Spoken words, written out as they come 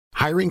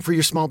Hiring for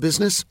your small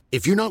business?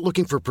 If you're not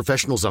looking for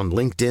professionals on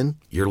LinkedIn,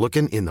 you're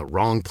looking in the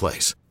wrong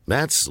place.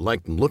 That's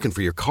like looking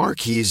for your car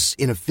keys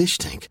in a fish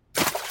tank.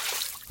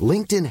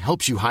 LinkedIn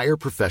helps you hire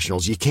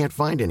professionals you can't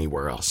find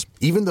anywhere else,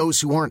 even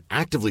those who aren't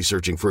actively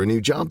searching for a new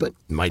job but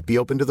might be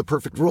open to the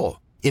perfect role.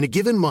 In a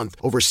given month,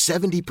 over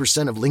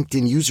 70% of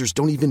LinkedIn users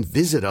don't even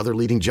visit other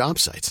leading job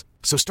sites.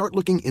 So start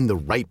looking in the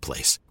right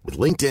place. With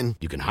LinkedIn,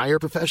 you can hire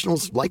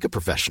professionals like a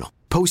professional.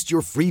 Post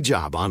your free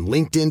job on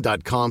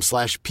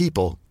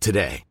linkedin.com/people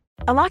today.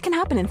 A lot can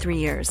happen in 3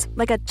 years,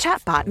 like a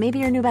chatbot may be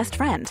your new best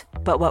friend.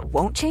 But what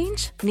won't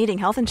change? Needing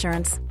health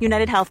insurance.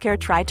 United Healthcare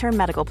Tri-Term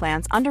Medical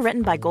Plans,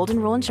 underwritten by Golden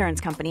Rule Insurance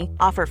Company,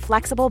 offer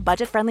flexible,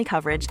 budget-friendly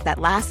coverage that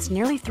lasts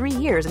nearly 3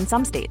 years in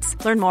some states.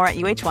 Learn more at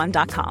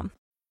uh1.com.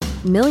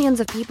 Millions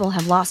of people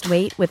have lost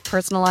weight with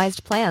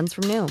personalized plans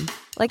from Noom.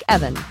 Like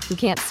Evan, who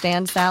can't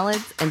stand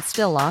salads and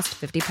still lost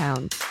 50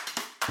 pounds.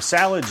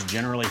 Salads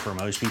generally for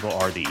most people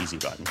are the easy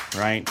button,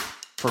 right?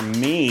 For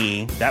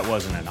me, that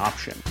wasn't an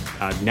option.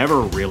 I never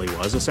really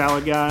was a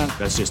salad guy.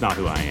 That's just not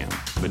who I am.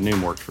 But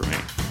Noom worked for me.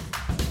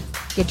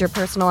 Get your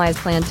personalized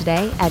plan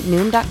today at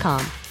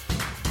Noom.com.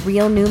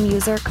 Real Noom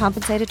user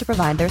compensated to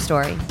provide their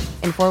story.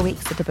 In 4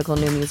 weeks, the typical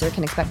Noom user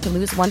can expect to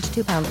lose 1 to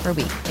 2 pounds per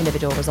week.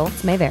 Individual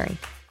results may vary.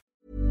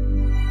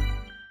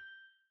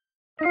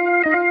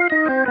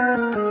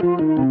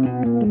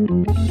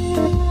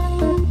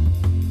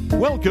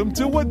 Welcome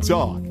to Wood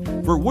Talk,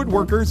 for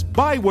woodworkers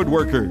by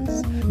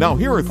woodworkers. Now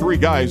here are 3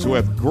 guys who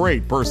have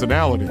great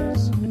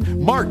personalities.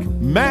 Mark,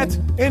 Matt,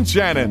 and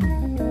Shannon.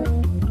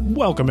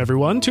 Welcome,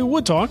 everyone, to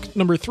Wood Talk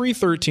number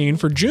 313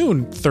 for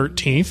June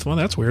 13th. Well,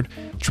 that's weird.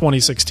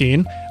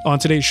 2016. On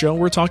today's show,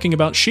 we're talking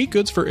about sheet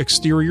goods for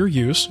exterior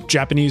use,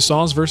 Japanese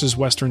saws versus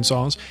Western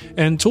saws,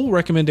 and tool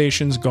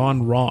recommendations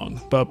gone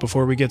wrong. But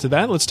before we get to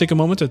that, let's take a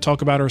moment to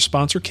talk about our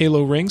sponsor,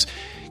 Kalo Rings.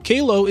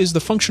 Kalo is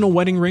the functional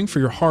wedding ring for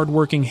your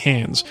hard-working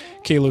hands.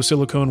 Kalo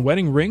silicone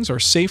wedding rings are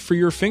safe for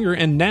your finger,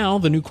 and now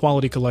the new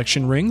quality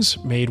collection rings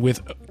made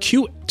with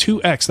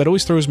Q2X. That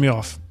always throws me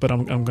off, but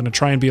I'm going to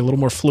try and be a little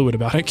more fluid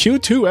about it.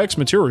 Q2X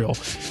material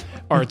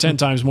are 10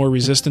 times more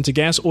resistant to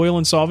gas, oil,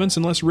 and solvents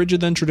and less rigid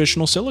than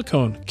traditional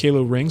silicone.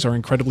 Kalo rings are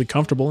incredibly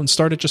comfortable and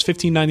start at just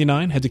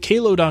 $15.99. Head to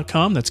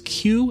Kalo.com, that's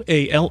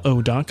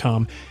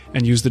QALO.com,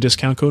 and use the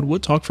discount code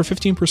WOODTALK for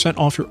 15%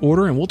 off your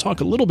order, and we'll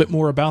talk a little bit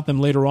more about them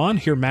later on.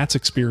 Hear Matt's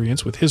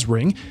experience with his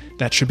ring.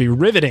 That should be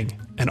riveting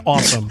and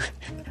awesome.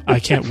 I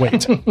can't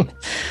wait.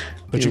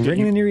 But you're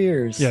ringing in your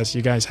ears. Yes,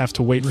 you guys have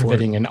to wait for it.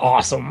 Riveting and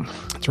awesome.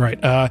 That's right.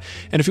 And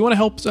if you want to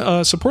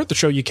help support the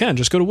show, you can.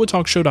 Just go to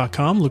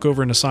woodtalkshow.com, look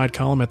over in the side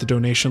column at the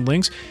donation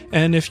links,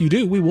 and if you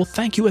do, we will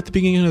thank you at the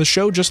beginning of the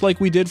show, just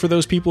like we did for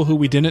those people who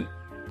we didn't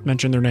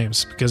mention their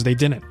names, because they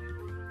didn't.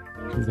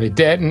 They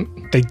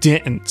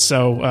didn't.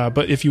 So,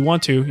 but if you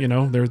want to, you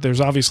know,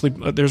 there's obviously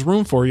there's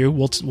room for you.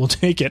 We'll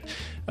take it,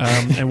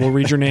 and we'll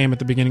read your name at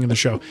the beginning of the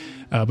show.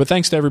 But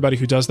thanks to everybody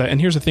who does that.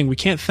 And here's the thing: we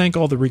can't thank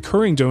all the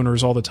recurring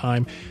donors all the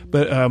time,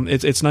 but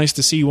it's nice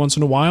to see once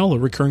in a while a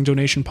recurring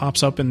donation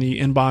pops up in the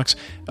inbox,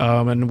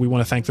 and we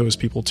want to thank those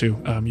people too.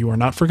 You are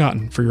not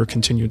forgotten for your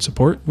continued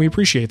support. We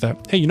appreciate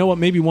that. Hey, you know what?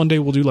 Maybe one day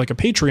we'll do like a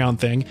Patreon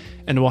thing,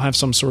 and we'll have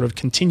some sort of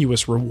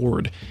continuous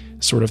reward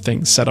sort of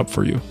thing set up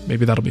for you.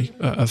 Maybe that'll be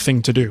a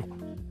thing to do.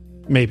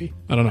 Maybe.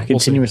 I don't know. A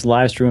continuous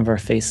live stream of our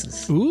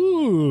faces.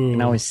 Ooh. You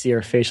can always see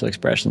our facial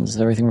expressions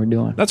of everything we're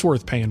doing. That's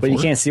worth paying for. But you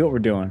can't see what we're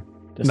doing.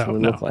 Just what we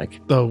look like.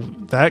 Though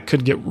that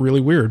could get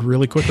really weird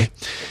really quickly.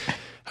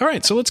 All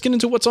right, so let's get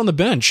into what's on the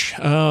bench.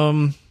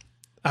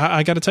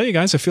 I got to tell you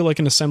guys, I feel like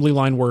an assembly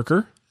line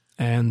worker,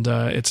 and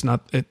it's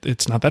not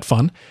that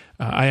fun.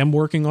 I am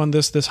working on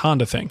this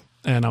Honda thing,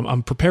 and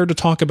I'm prepared to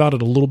talk about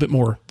it a little bit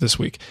more this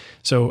week.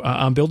 So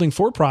I'm building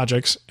 4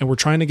 projects, and we're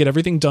trying to get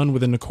everything done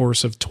within the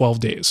course of 12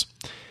 days.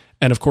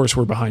 And of course,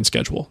 we're behind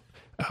schedule.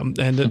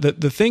 And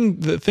the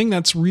thing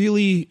that's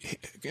really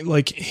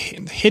like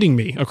hitting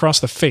me across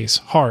the face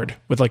hard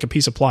with like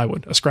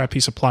a scrap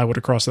piece of plywood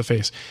across the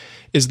face,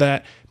 is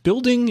that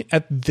building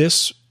at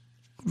this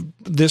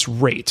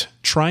rate,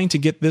 trying to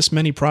get this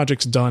many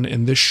projects done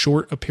in this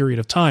short a period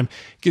of time,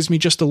 gives me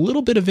just a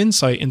little bit of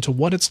insight into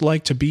what it's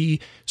like to be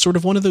sort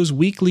of one of those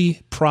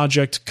weekly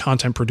project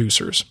content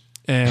producers.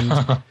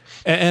 And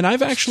and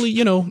I've actually,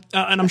 you know,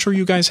 and I'm sure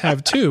you guys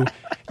have too,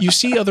 you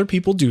see other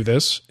people do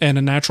this, and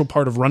a natural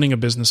part of running a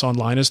business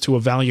online is to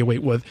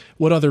evaluate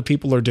what other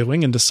people are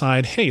doing and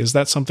decide, hey, is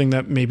that something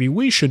that maybe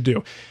we should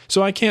do?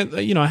 So I can't,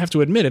 you know, I have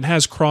to admit, it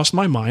has crossed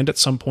my mind at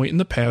some point in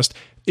the past,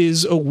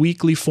 is a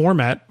weekly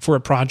format for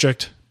a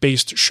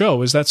project-based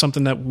show. Is that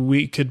something that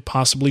we could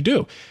possibly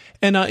do?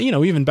 And, you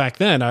know, even back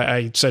then,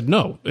 I said,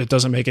 no, it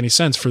doesn't make any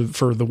sense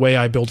for the way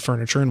I build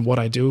furniture and what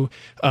I do.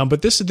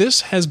 But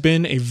this has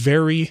been a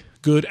very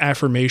good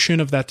affirmation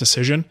of that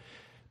decision,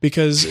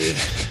 because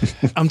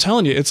I'm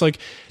telling you, it's like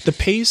the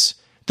pace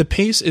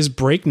is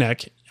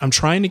breakneck. I'm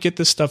trying to get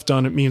this stuff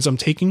done. It means I'm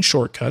taking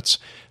shortcuts.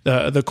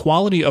 The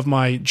quality of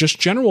my just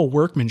general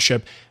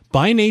workmanship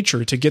by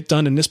nature to get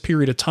done in this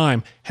period of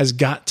time has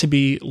got to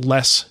be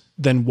less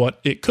than what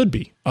it could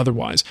be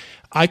otherwise.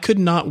 I could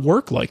not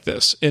work like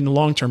this in the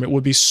long term. It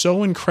would be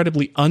so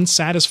incredibly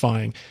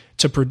unsatisfying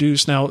to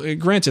produce. Now,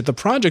 granted, the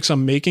projects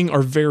I'm making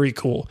are very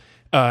cool.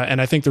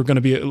 And I think they're going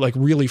to be like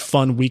really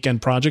fun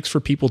weekend projects for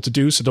people to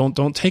do. So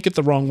don't take it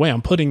the wrong way.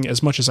 I'm putting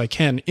as much as I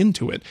can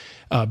into it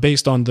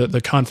based on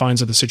the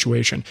confines of the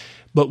situation.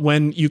 But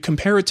when you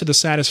compare it to the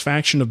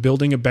satisfaction of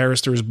building a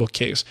barrister's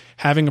bookcase,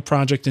 having a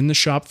project in the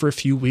shop for a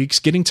few weeks,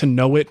 getting to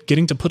know it,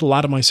 getting to put a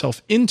lot of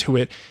myself into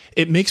it,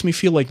 it makes me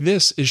feel like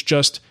this is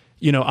just,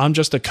 I'm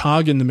just a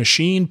cog in the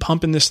machine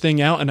pumping this thing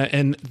out.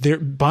 And there,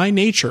 by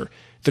nature,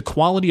 the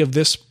quality of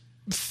this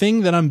thing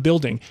that I'm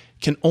building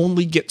can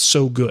only get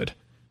so good.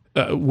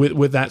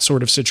 With that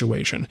sort of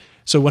situation.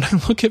 So when I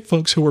look at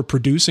folks who are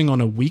producing on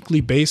a weekly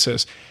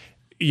basis,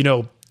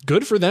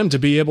 good for them to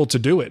be able to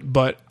do it,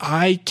 but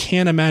I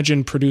can't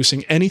imagine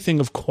producing anything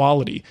of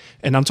quality.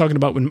 And I'm talking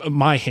about with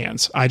my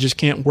hands. I just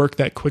can't work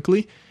that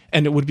quickly.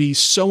 And it would be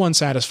so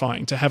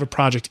unsatisfying to have a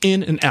project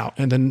in and out.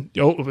 And then,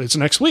 it's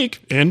next week,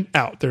 in,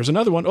 out. There's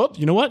another one. Oh,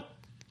 you know what?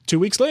 2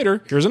 weeks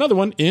later, here's another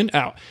one, in,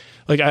 out.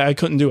 Like I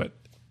couldn't do it.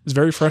 It's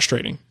very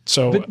frustrating.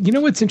 So, but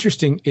what's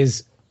interesting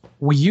is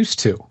we used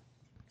to.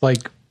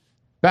 Like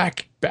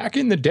back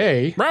in the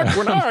day, back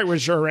when I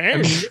was your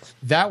age,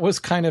 that was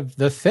kind of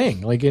the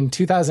thing. Like in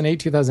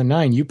 2008,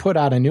 2009, you put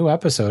out a new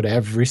episode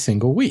every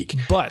single week.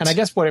 And I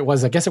guess what it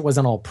was, it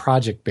wasn't all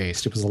project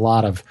based. It was a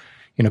lot of,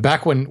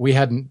 back when we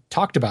hadn't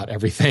talked about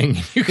everything,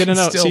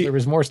 there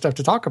was more stuff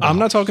to talk about. I'm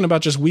not talking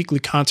about just weekly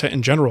content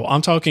in general.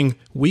 I'm talking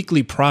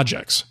weekly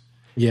projects.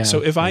 Yeah.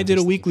 So if I did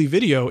a weekly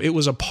video, it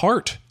was a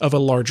part of a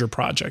larger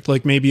project,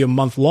 like maybe a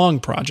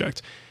month-long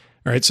project.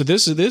 All right, so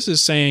this is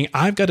saying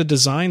I've got to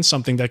design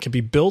something that can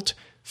be built,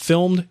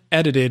 filmed,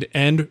 edited,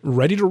 and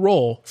ready to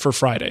roll for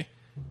Friday.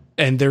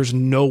 And there's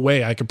no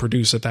way I could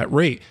produce at that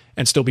rate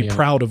and still be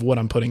proud of what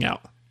I'm putting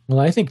out. Well,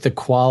 I think the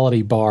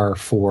quality bar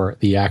for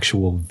the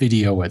actual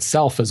video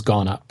itself has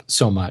gone up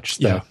so much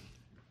that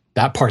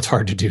that part's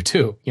hard to do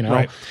too,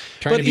 Right.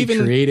 Trying to be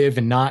creative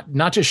and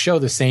not just show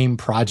the same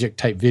project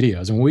type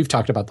videos. And we've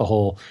talked about the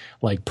whole,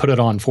 like, put it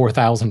on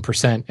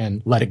 4,000%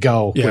 and let it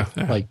go with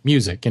like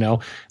music,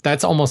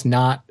 that's almost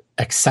not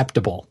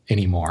acceptable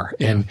anymore.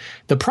 Yeah. And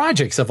the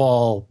projects have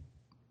all,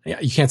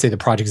 you can't say the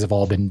projects have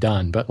all been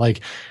done, but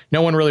like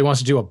no one really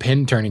wants to do a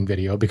pin turning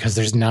video because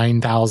there's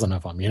 9,000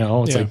 of them,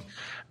 it's like,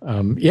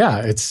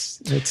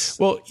 it's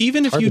well,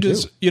 even if you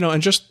just,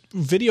 and just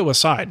video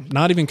aside,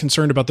 not even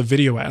concerned about the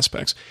video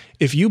aspects.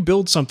 If you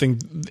build something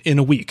in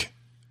a week,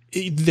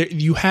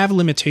 you have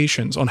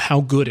limitations on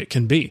how good it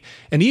can be.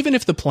 And even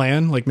if the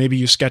plan, like maybe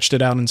you sketched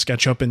it out in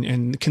SketchUp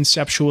and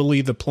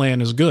conceptually the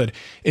plan is good,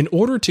 in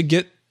order to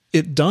get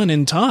it done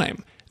in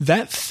time,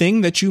 that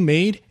thing that you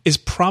made is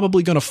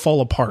probably going to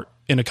fall apart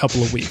in a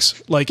couple of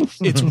weeks. Like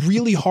it's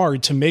really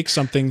hard to make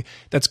something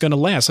that's going to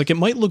last. Like it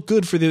might look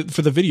good for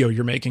the video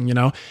you're making,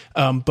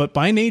 but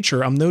by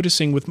nature, I'm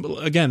noticing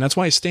again, that's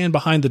why I stand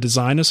behind the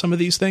design of some of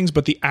these things,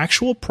 but the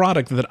actual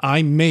product that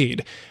I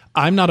made,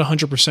 I'm not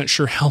 100%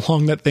 sure how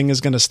long that thing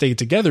is going to stay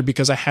together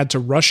because I had to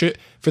rush it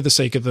for the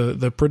sake of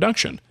the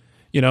production.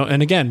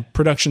 And again,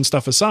 production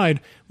stuff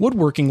aside,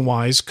 woodworking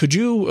wise, could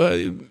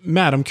you,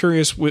 Matt, I'm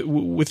curious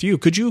with you,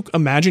 could you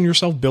imagine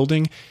yourself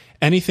building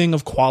anything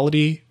of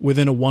quality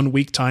within a 1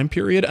 week time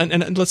period?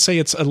 And let's say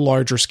it's a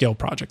larger scale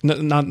project,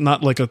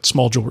 not like a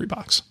small jewelry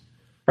box.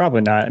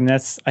 Probably not. I mean,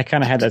 I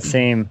kind of had that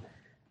same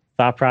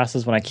thought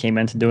process when I came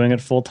into doing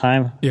it full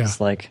time. Yeah. It's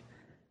like,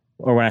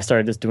 or when I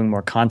started just doing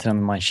more content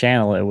on my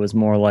channel, it was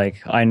more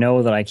like, I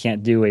know that I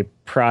can't do a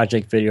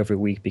project video every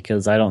week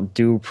because I don't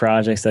do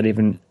projects that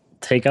even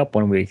take up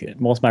 1 week.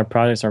 Most of my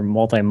projects are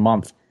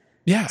multi-month.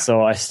 Yeah.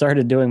 So I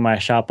started doing my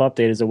shop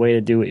update as a way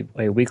to do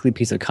a weekly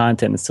piece of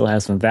content that still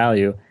has some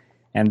value.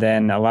 And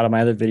then a lot of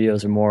my other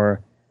videos are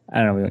more,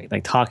 I don't know,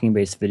 like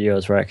talking-based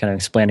videos where I kind of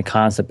explain a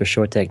concept, a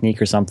short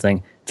technique or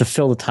something to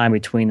fill the time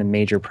between the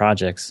major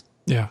projects.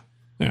 Yeah.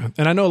 Yeah.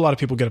 And I know a lot of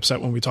people get upset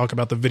when we talk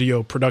about the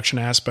video production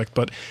aspect,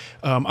 but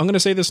I'm going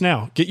to say this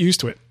now, get used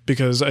to it,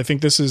 because I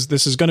think this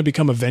is going to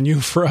become a venue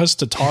for us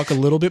to talk a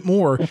little bit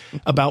more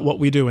about what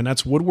we do. And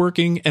that's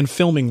woodworking and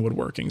filming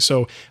woodworking.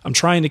 So I'm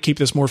trying to keep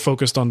this more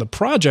focused on the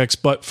projects,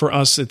 but for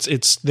us,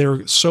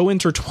 they're so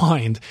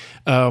intertwined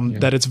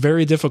that it's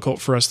very difficult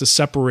for us to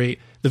separate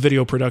the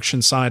video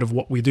production side of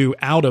what we do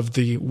out of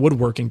the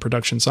woodworking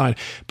production side.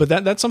 But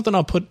that's something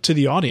I'll put to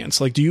the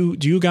audience. Like, do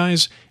you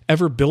guys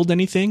ever build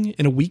anything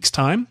in a week's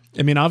time?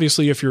 I mean,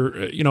 obviously, if you're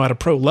at a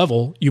pro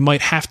level, you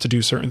might have to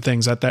do certain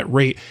things at that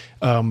rate.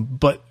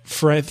 But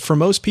for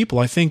most people,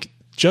 I think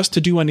just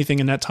to do anything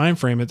in that time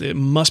frame, it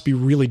must be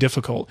really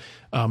difficult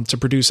to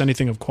produce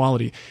anything of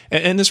quality.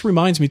 And this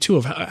reminds me too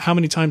of how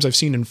many times I've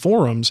seen in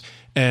forums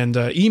and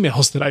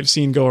emails that I've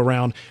seen go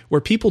around where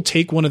people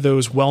take one of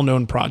those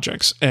well-known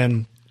projects,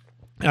 and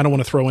I don't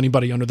want to throw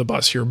anybody under the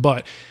bus here,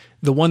 but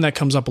the one that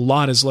comes up a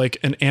lot is like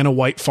an Anna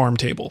White farm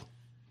table.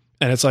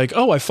 And it's like,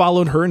 oh, I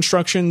followed her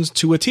instructions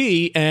to a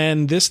T,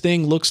 and this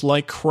thing looks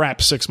like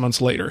crap 6 months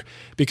later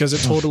because it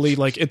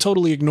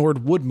totally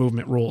ignored wood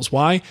movement rules.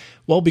 Why?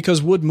 Well,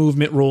 because wood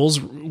movement rules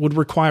would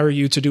require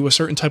you to do a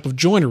certain type of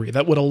joinery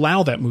that would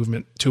allow that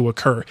movement to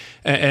occur.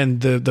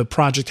 And the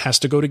project has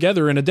to go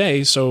together in a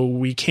day, so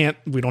we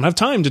don't have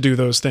time to do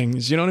those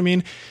things. You know what I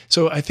mean?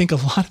 So I think a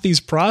lot of these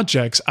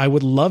projects, I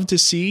would love to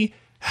see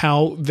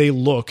how they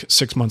look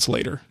 6 months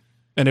later.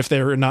 And if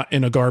they're not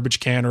in a garbage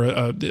can or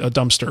a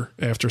dumpster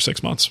after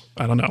 6 months,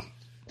 I don't know.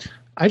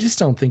 I just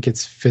don't think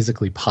it's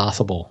physically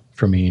possible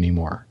for me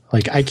anymore.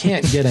 Like, I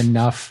can't get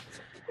enough,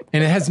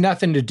 and it has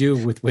nothing to do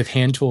with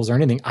hand tools or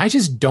anything. I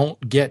just don't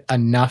get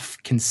enough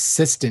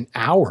consistent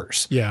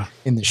hours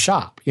in the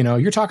shop. You know,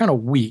 you're talking a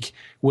week.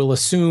 We'll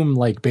assume,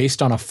 like,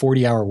 based on a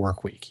 40-hour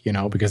work week, you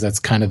know, because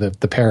that's kind of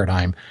the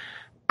paradigm.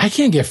 I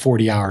can't get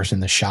 40 hours in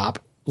the shop,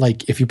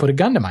 like, if you put a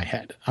gun to my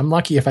head. I'm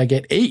lucky if I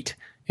get 8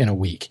 in a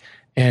week.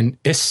 And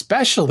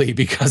especially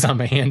because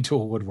I'm a hand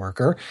tool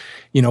woodworker,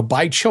 you know,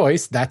 by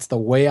choice, that's the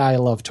way I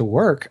love to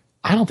work.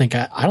 I don't think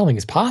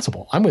it's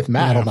possible. I'm with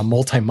Matt on the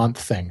multi-month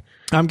thing.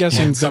 I'm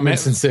guessing in some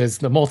instances,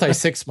 the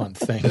multi-6 month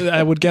thing.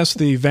 I would guess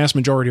the vast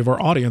majority of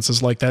our audience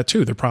is like that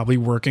too. They're probably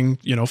working,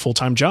 you know,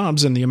 full-time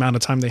jobs, and the amount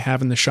of time they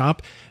have in the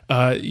shop,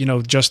 you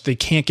know, just they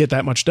can't get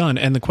that much done.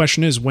 And the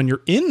question is, when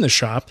you're in the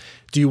shop,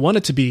 do you want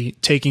it to be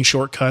taking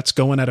shortcuts,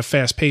 going at a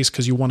fast pace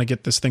because you want to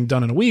get this thing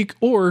done in a week,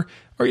 or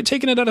are you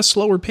taking it at a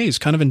slower pace,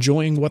 kind of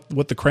enjoying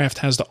what the craft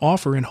has to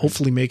offer and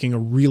hopefully making a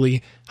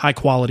really high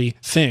quality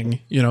thing,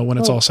 you know, when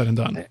it's all said and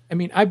done? I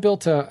mean, I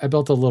built a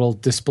little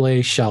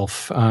display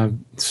shelf.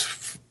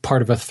 It's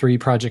part of a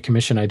 3-project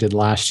commission I did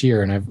last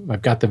year, and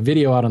I've got the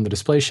video out on the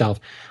display shelf.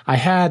 I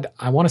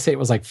want to say it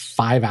was like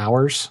 5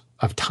 hours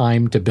of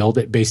time to build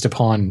it based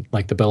upon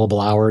like the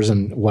billable hours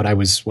and what I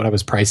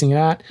was pricing it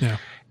at. Yeah.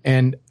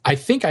 And I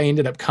think I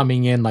ended up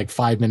coming in like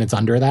 5 minutes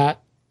under that.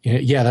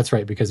 Yeah, that's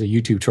right, because a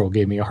YouTube troll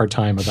gave me a hard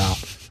time about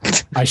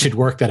I should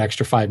work that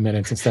extra 5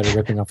 minutes instead of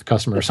ripping off the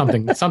customer or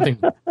something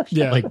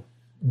like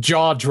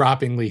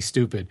jaw-droppingly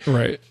stupid.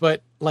 Right.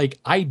 But like,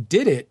 I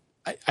did it.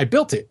 I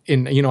built it,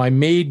 and you know, I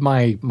made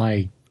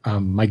my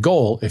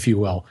goal, if you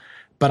will.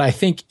 But I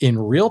think in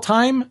real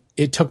time,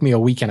 it took me a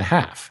week and a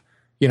half.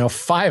 You know,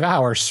 5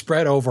 hours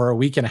spread over a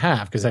week and a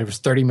half, because I was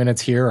 30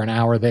 minutes here, an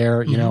hour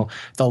there. You know,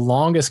 the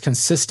longest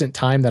consistent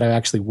time that I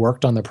actually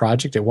worked on the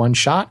project at one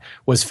shot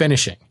was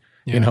finishing.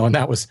 You know, and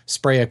that was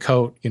spray a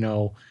coat. You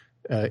know,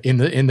 in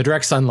the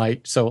direct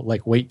sunlight. So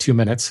like wait 2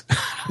 minutes,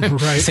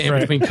 sand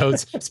between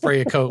coats,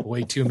 spray a coat,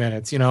 wait 2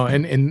 minutes. You know,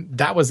 and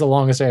that was the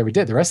longest I ever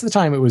did. The rest of the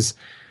time, it was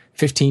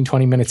 15,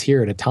 20 minutes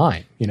here at a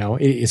time. You know,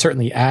 it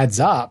certainly adds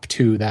up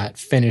to that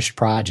finished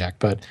project,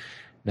 but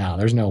no,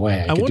 there's no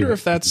way. I wonder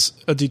if that's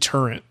a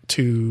deterrent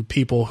to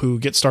people who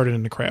get started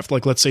in the craft.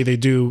 Like, let's say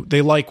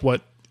they like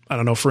what, I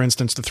don't know, for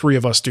instance, the three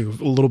of us do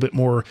a little bit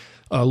more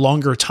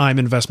longer time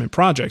investment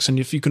projects. And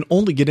if you can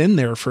only get in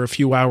there for a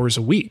few hours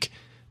a week,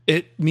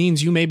 it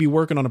means you may be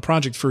working on a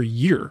project for a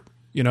year.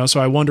 You know, so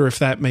I wonder if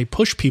that may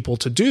push people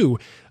to do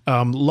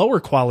lower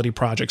quality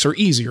projects or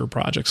easier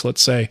projects,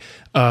 let's say,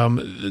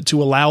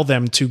 to allow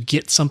them to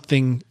get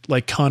something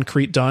like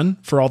concrete done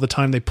for all the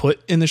time they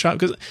put in the shop.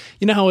 Because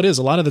you know how it is.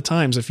 A lot of the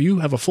times, if you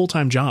have a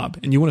full-time job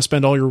and you want to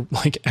spend all your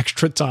like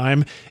extra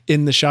time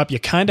in the shop, you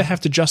kind of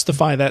have to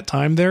justify that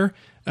time there.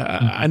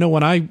 I know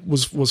when I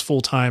was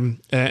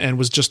full-time and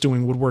was just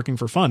doing woodworking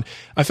for fun,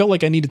 I felt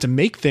like I needed to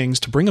make things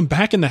to bring them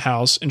back in the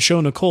house and show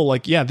Nicole,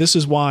 like, yeah, this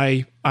is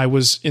why I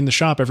was in the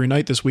shop every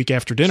night this week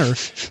after dinner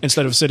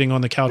instead of sitting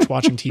on the couch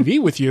watching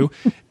TV with you,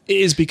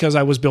 is because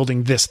I was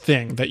building this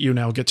thing that you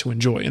now get to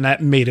enjoy. And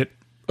that made it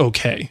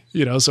okay.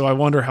 You know, so I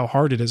wonder how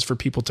hard it is for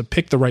people to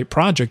pick the right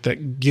project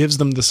that gives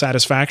them the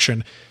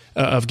satisfaction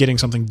of getting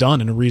something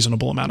done in a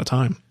reasonable amount of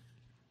time.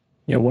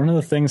 Yeah, one of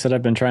the things that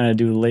I've been trying to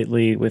do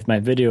lately with my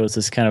videos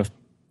is kind of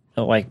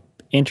like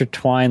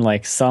intertwine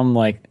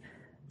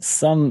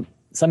some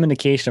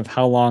indication of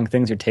how long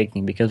things are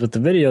taking. Because with the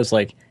videos,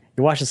 like,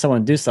 you're watching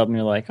someone do something,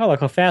 you're like, oh, look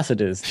how fast it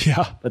is.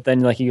 Yeah. But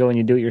then like you go and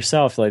you do it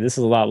yourself, like, this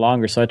is a lot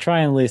longer. So I try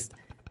and at least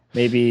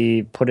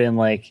maybe put in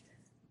like,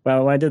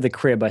 well, when I did the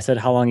crib, I said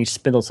how long each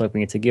spindle took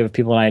me to give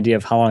people an idea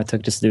of how long it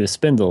took just to do the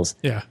spindles.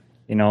 Yeah.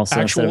 You know, so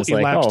actual instead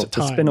it's like, oh,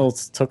 the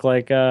spindles took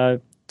like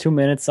 2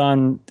 minutes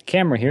on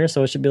camera here,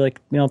 so it should be like,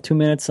 2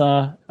 minutes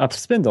a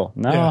spindle.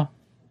 No,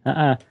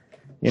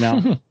 you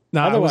know.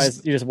 No,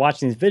 otherwise, you're just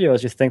watching these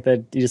videos, you think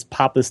that you just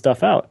pop this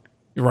stuff out.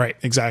 Right,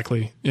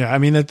 exactly. Yeah, I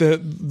mean that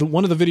the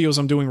one of the videos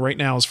I'm doing right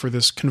now is for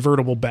this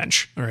convertible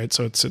bench. All right,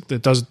 so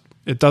it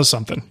does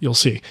something. You'll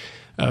see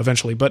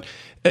eventually. But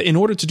in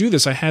order to do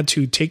this, I had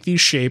to take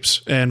these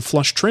shapes and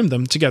flush trim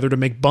them together to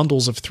make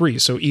bundles of 3.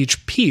 So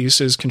each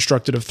piece is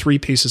constructed of 3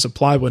 pieces of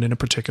plywood in a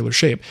particular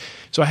shape.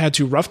 So I had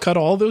to rough cut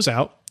all those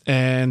out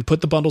and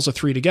put the bundles of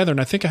 3 together. And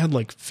I think I had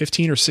like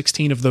 15 or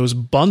 16 of those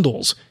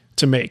bundles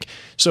to make.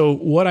 So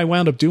what I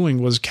wound up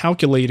doing was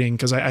calculating,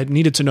 because I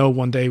needed to know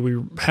one day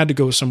we had to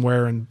go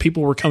somewhere and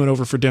people were coming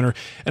over for dinner,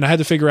 and I had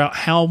to figure out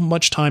how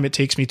much time it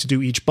takes me to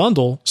do each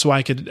bundle so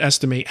I could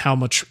estimate how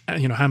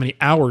many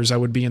hours I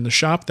would be in the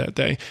shop that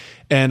day.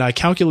 And I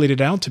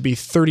calculated out to be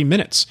 30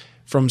 minutes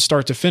from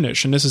start to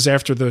finish. And this is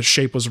after the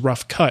shape was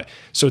rough cut.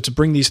 So to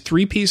bring these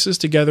 3 pieces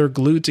together,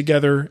 glued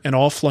together, and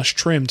all flush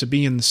trim to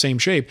be in the same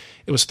shape,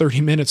 it was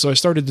 30 minutes. So I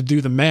started to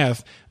do the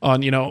math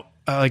on,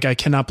 like, I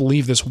cannot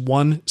believe this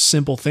one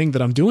simple thing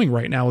that I'm doing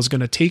right now is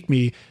going to take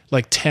me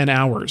like 10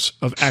 hours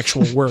of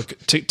actual work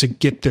to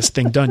get this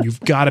thing done. You've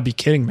got to be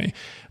kidding me.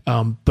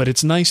 But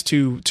it's nice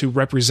to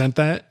represent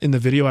that in the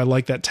video. I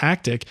like that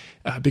tactic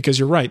because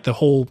you're right. The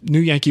whole New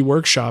Yankee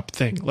Workshop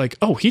thing, like,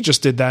 oh, he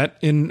just did that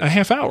in a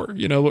half hour,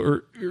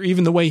 or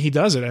even the way he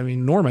does it. I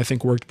mean, Norm, I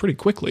think, worked pretty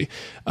quickly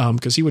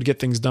because he would get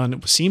things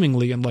done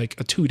seemingly in like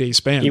a 2-day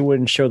span. He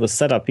wouldn't show the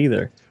setup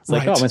either. It's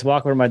like, I'm just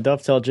walk over to my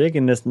dovetail jig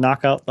and just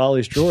knock out all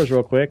these drawers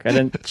real quick. I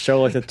didn't show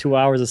like the 2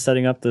 hours of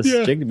setting up this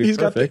jig to be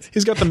perfect.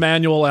 He's got the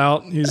manual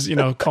out. He's,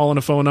 calling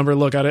a phone number.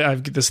 Look,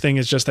 this thing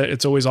is just that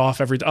it's always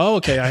off every. Oh,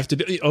 okay. I have to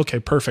do.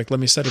 Okay, perfect. Let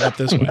me set it up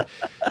this way.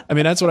 I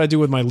mean, that's what I do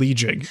with my lead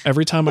jig.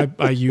 Every time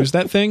I use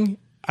that thing,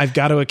 I've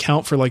got to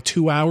account for like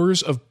 2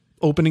 hours of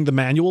opening the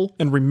manual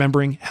and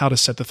remembering how to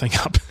set the thing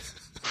up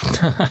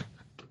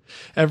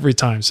every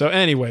time. So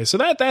anyway,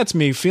 that's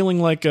me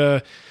feeling like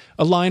a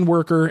line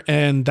worker,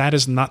 and that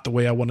is not the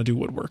way I want to do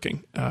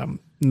woodworking. I'm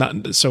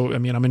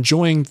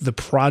enjoying the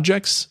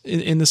projects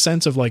in the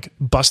sense of like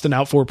busting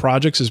out 4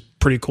 projects is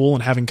pretty cool,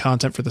 and having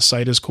content for the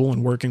site is cool,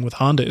 and working with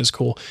Honda is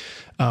cool.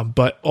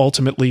 But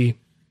ultimately,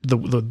 the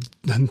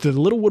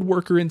little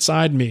woodworker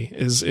inside me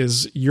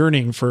is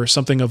yearning for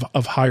something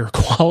of higher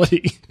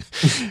quality,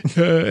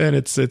 and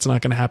it's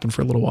not going to happen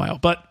for a little while.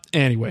 But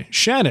anyway,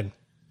 Shannon,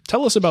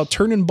 tell us about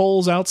turning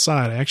bowls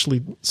outside. I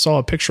actually saw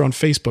a picture on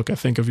Facebook, I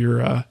think, of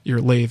your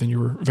lathe, and you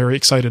were very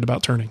excited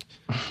about turning.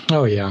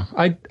 Oh yeah.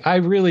 I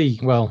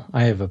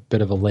have a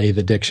bit of a lathe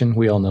addiction.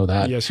 We all know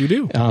that. Yes, you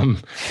do.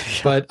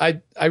 But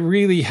I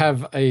really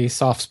have a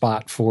soft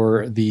spot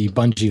for the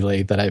bungee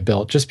lathe that I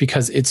built, just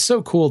because it's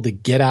so cool to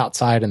get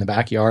outside in the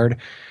backyard.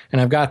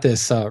 And I've got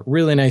this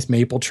really nice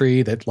maple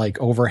tree that like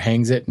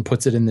overhangs it and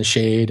puts it in the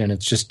shade. And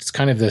it's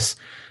kind of this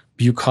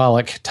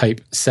bucolic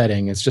type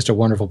setting. It's just a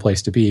wonderful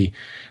place to be.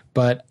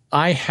 But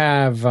I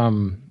have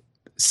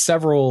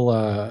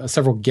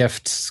several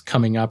gifts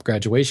coming up,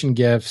 graduation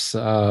gifts,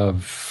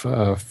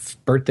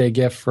 birthday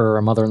gift for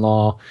a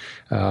mother-in-law,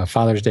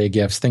 Father's Day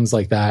gifts, things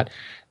like that.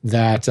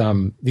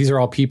 These are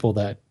all people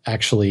that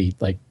actually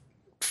like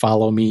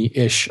follow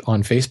me-ish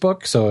on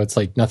Facebook. So it's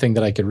like nothing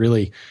that I could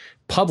really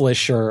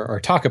publish or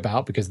talk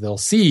about, because they'll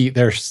see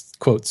their,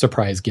 quote,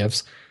 surprise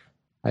gifts.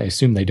 I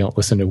assume they don't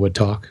listen to Wood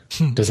Talk.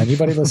 Does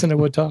anybody listen to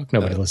Wood Talk?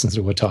 Nobody listens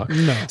to Wood Talk.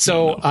 No.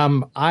 So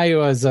I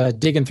was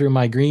digging through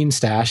my green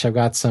stash. I've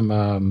got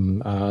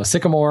some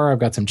sycamore. I've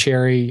got some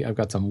cherry. I've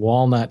got some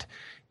walnut.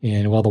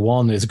 And the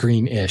walnut is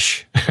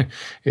greenish.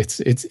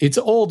 It's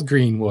old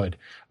green wood.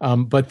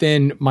 But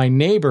then my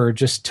neighbor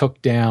just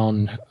took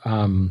down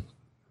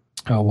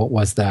what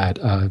was that?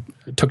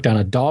 Took down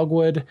a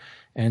dogwood,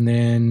 and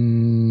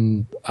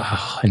then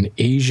an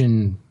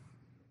Asian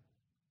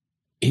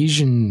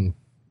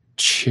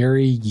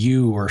cherry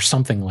yew or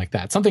something like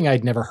that. Something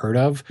I'd never heard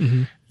of.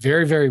 Mm-hmm.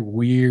 Very, very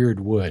weird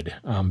wood.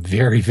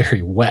 Very,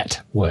 very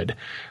wet wood.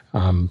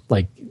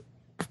 Like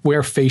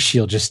wear face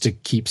shield just to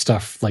keep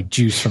stuff like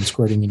juice from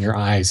squirting in your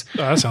eyes.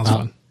 Oh, that sounds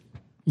fun.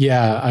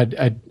 Yeah,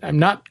 I'm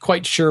not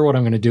quite sure what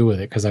I'm going to do with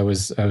it, because I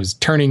was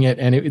turning it,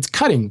 and it's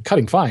cutting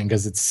fine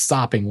because it's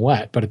sopping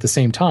wet. But at the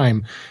same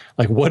time,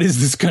 like, what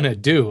is this going to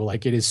do?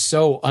 Like, it is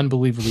so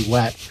unbelievably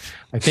wet.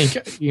 I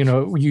think,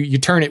 you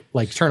turn it,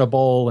 like turn a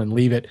bowl and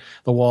leave it,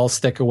 the walls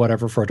thick or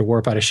whatever, for it to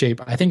warp out of shape.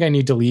 I think I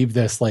need to leave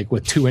this like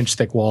with 2-inch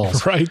thick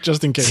walls. Right,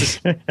 just in case.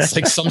 It's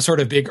like some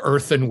sort of big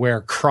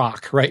earthenware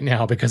crock right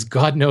now, because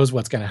God knows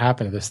what's going to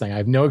happen to this thing. I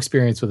have no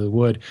experience with the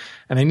wood,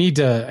 and I need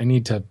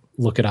to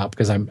look it up,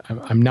 because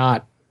I'm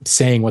not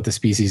saying what the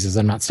species is.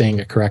 I'm not saying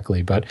it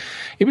correctly, but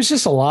it was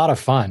just a lot of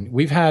fun.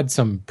 We've had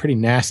some pretty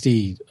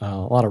nasty, a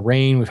lot of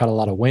rain. We've had a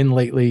lot of wind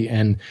lately,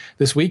 and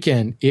this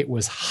weekend it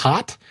was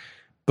hot,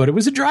 but it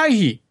was a dry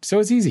heat, so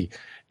it's easy.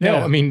 Yeah,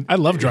 No, I mean, I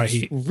love dry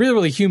heat. Really,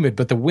 really humid,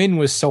 but the wind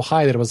was so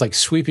high that it was like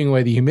sweeping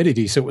away the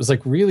humidity. So it was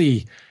like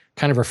really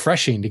kind of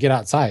refreshing to get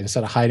outside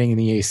instead of hiding in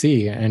the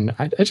AC. And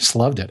I just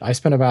loved it. I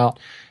spent about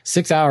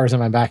 6 hours in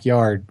my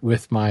backyard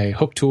with my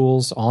hook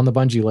tools on the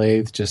bungee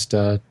lathe, just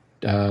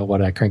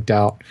what I cranked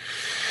out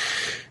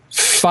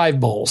 5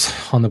 bowls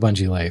on the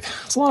bungee lathe.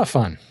 It's a lot of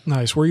fun.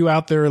 Nice. Were you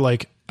out there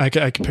like, I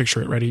can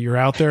picture it, ready? You're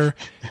out there,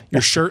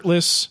 you're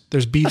shirtless,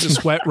 there's beads of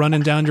sweat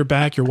running down your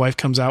back. Your wife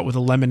comes out with a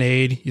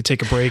lemonade. You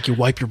take a break, you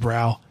wipe your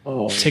brow,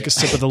 take a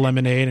sip of the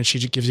lemonade, and she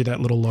just gives you that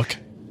little look.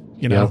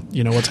 You know,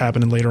 you know what's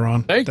happening later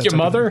on. Thank you,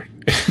 Mother.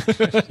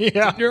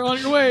 Yeah. You're on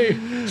your way.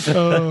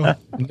 No,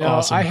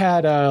 awesome. I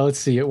had, let's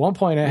see, at one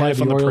point I had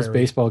the Orioles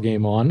baseball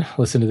game on,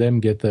 listen to them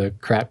get the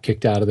crap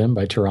kicked out of them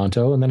by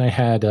Toronto. And then I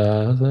had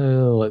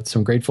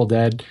some Grateful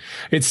Dead.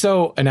 It's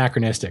so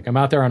anachronistic. I'm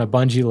out there on a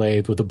bungee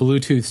lathe with a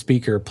Bluetooth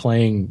speaker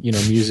playing,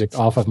 music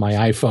off of my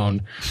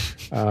iPhone.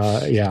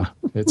 Yeah,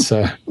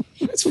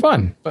 it's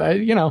fun. But,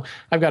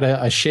 I've got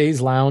a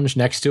chaise lounge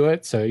next to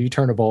it. So you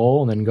turn a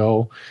bowl and then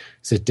go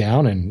sit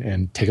down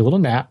and take a little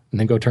nap and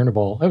then go turn a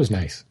bowl. That was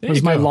nice. It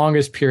was my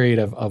longest period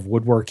of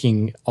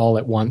woodworking all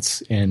at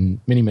once in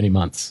many, many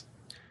months.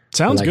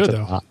 Sounds good,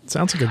 though.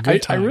 Sounds like a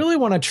good time. I really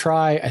want to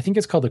try, I think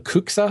it's called a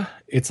kuksa.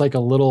 It's like a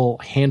little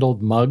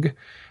handled mug.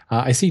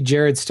 I see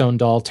Jared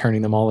Stonedahl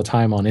turning them all the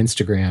time on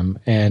Instagram,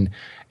 and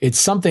it's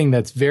something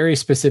that's very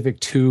specific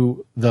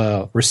to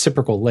the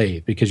reciprocal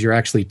lathe because you're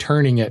actually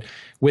turning it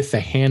with the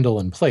handle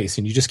in place,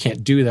 and you just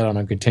can't do that on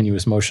a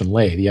continuous motion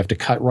lathe. You have to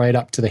cut right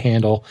up to the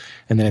handle,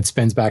 and then it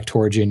spins back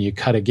towards you, and you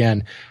cut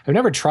again. I've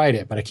never tried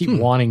it, but I keep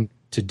wanting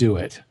to do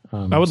it.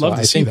 I would love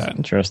to see that.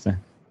 Interesting.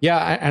 Yeah,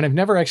 and I've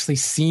never actually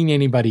seen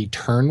anybody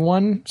turn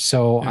one,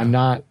 so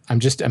I'm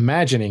just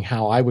imagining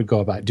how I would go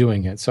about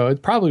doing it. So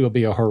it probably will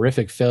be a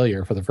horrific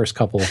failure for the first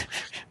couple,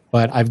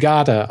 but I've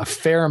got a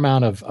fair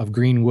amount of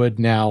green wood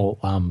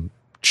now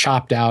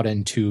chopped out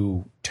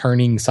into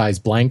turning size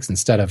blanks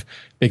instead of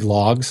big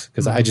logs,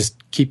 because I just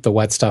keep the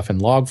wet stuff in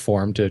log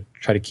form to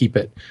try to keep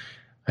it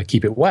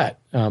wet.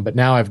 But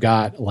now I've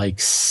got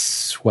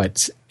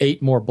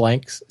 8 more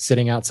blanks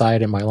sitting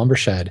outside in my lumber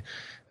shed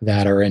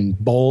that are in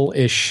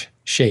bowl-ish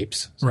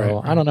shapes. So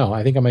right. I don't know.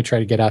 I think I might try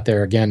to get out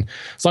there again,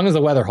 as long as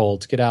the weather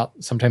holds, get out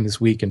sometime this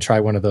week and try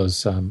one of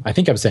those. I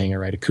think I'm saying it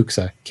right. A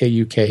kuksa,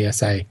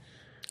 Kuksa.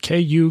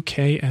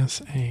 Kuksa.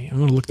 I'm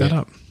going to look that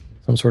up.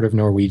 Some sort of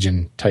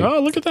Norwegian type.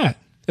 Oh, look at that.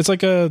 It's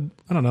like I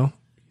don't know.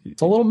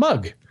 It's a little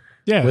mug.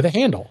 Yeah. With a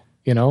handle,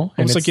 And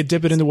it's like you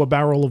dip it into a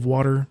barrel of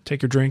water,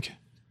 take your drink,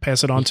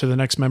 pass it on to the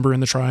next member in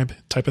the tribe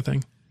type of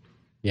thing.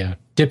 Yeah,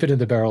 dip it in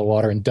the barrel of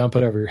water and dump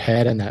it over your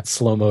head in that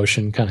slow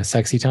motion kind of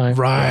sexy time.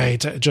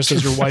 Right. Just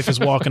as your wife is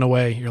walking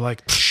away, you're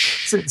like...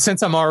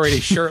 Since I'm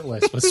already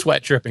shirtless with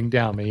sweat dripping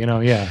down me,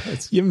 yeah.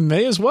 You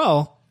may as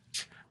well.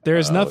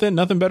 There's nothing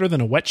better than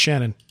a wet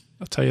Shannon.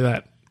 I'll tell you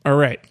that. All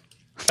right.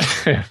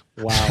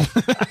 Wow.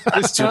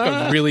 This took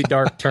a really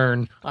dark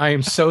turn. I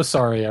am so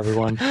sorry,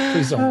 everyone.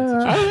 Please don't.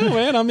 I don't know,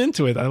 man. I'm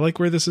into it. I like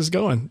where this is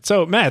going.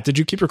 So, Matt, did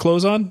you keep your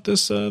clothes on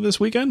this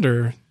weekend,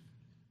 or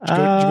did you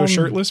go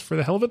shirtless for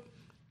the hell of it?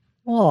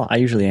 Well, I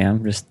usually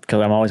am, just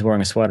because I'm always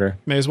wearing a sweater.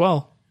 May as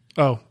well.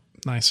 Oh,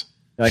 nice.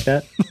 You like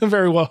that?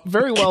 Very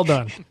well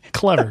done.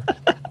 Clever.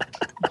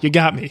 You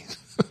got me.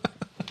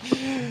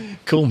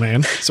 Cool,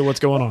 man. So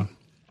what's going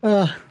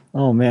on?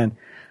 Oh, man.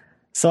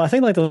 So I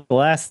think the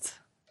last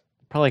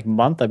probably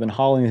month I've been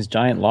hauling these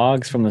giant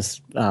logs from this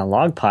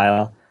log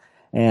pile.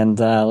 And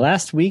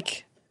last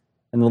week,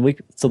 and the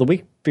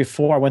week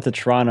before I went to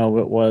Toronto,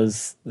 it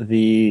was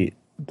the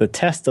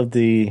test of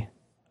the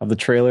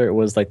trailer. It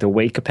was like the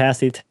weight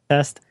capacity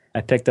test.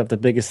 I picked up the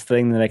biggest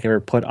thing that I could ever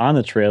put on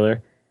the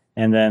trailer.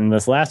 And then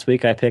this last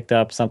week I picked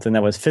up something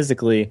that was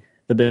physically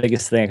the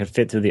biggest thing I could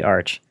fit through the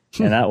arch.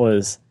 And that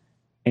was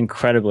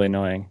incredibly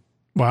annoying.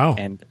 Wow.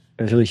 And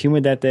it was really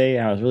humid that day.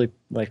 And I was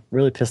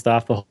really pissed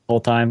off the whole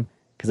time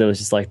because it was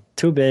just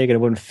too big and it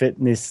wouldn't fit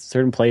in these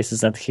certain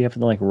places. I have to keep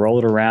having to roll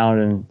it around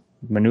and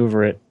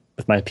maneuver it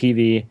with my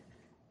PV.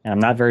 And I'm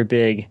not very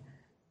big.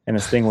 And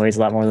this thing weighs a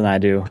lot more than I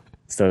do.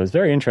 So it was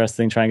very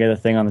interesting trying to get the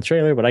thing on the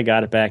trailer, but I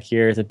got it back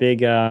here. It's a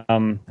big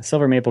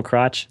silver maple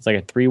crotch. It's like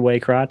a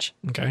 3-way crotch.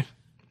 Okay.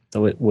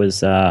 So it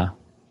was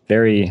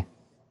very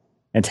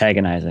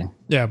antagonizing.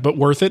 Yeah, but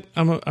worth it.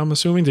 I'm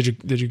assuming.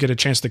 Did you get a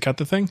chance to cut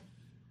the thing?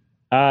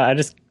 I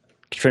just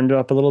trimmed it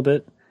up a little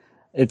bit.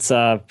 It's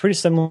pretty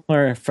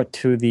similar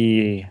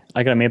to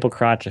I got a maple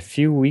crotch a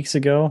few weeks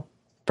ago.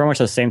 Pretty much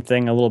the same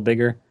thing, a little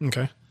bigger.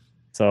 Okay.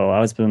 So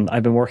I've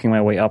been working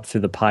my way up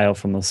through the pile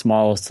from the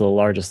smallest to the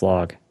largest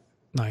log.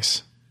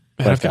 Nice.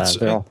 Man, I've got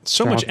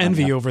so much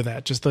envy over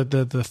that. Just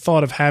the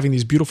thought of having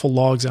these beautiful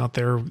logs out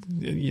there.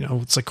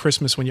 It's like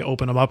Christmas when you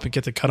open them up and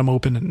get to cut them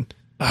open,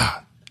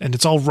 and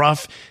it's all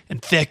rough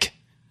and thick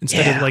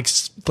instead of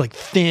like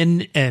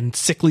thin and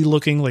sickly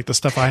looking like the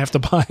stuff I have to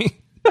buy.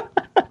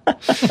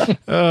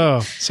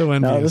 Oh, so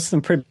envious. No, this is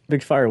some pretty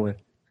big firewood.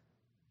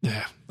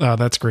 Yeah. Oh,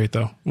 that's great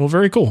though. Well,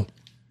 very cool.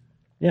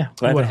 Yeah,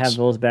 glad to have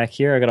those back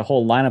here. I got a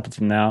whole lineup of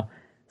them now.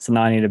 So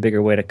now I need a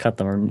bigger way to cut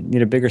them, or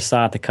need a bigger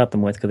saw to cut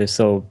them with because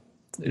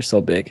they're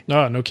so big.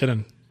 Oh, no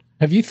kidding.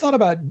 Have you thought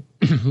about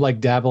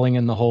dabbling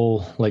in the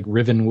whole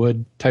riven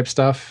wood type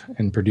stuff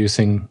and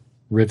producing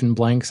riven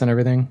blanks and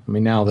everything? I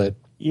mean, now that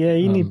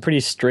you need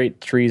pretty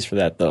straight trees for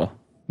that, though.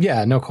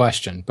 Yeah, no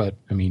question. But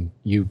I mean,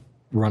 you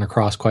run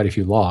across quite a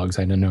few logs.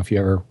 I don't know if you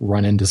ever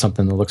run into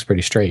something that looks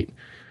pretty straight.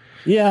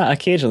 Yeah,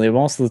 occasionally.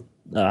 Most of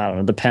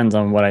the, depends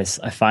on what I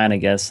find, I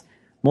guess.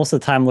 Most of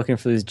the time, looking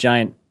for these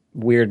giant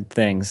weird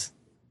things.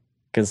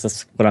 Because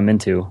that's what I'm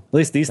into. At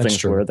least these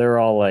things were. They're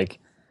all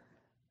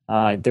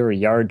They were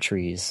yard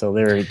trees, so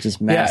they're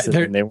just massive.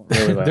 And they weren't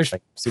really there's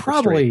like super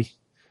probably straight.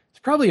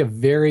 there's probably a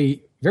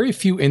very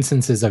few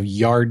instances of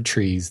yard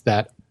trees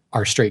that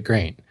are straight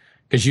grain,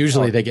 because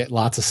usually they get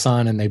lots of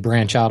sun and they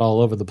branch out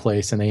all over the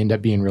place and they end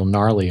up being real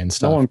gnarly and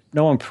stuff.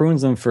 No one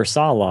prunes them for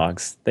saw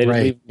logs.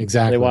 They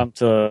exactly. They want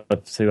them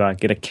to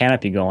get a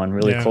canopy going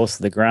really close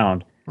to the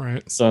ground.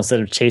 Right. So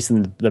instead of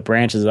chasing the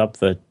branches up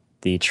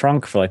the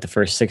trunk for like the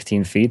first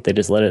 16 feet, they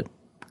just let it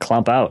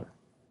clump out.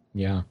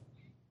 Yeah.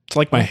 It's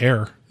like my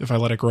hair if I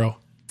let it grow.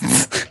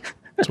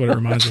 That's what it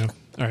reminds me of.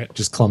 All right.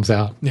 Just clumps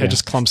out. Yeah, it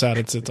just clumps out.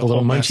 It's a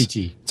little mess.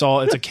 munchie.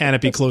 It's a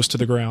canopy close to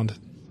the ground.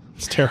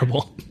 It's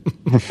terrible.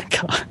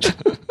 God.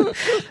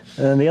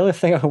 And the other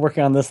thing I was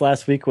working on this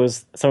last week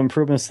was some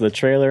improvements to the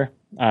trailer.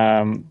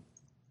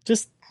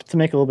 Just to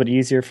make it a little bit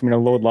easier for me to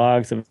load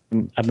logs. I've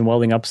been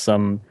welding up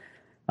some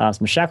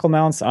shackle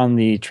mounts on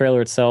the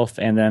trailer itself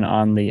and then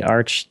on the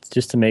arch,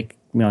 just to make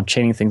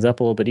chaining things up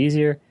a little bit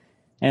easier.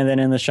 And then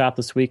in the shop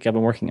this week, I've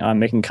been working on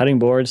making cutting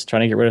boards,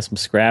 trying to get rid of some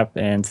scrap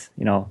and,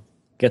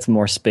 get some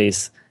more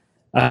space.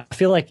 I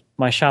feel like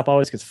my shop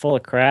always gets full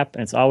of crap,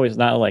 and it's always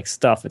not like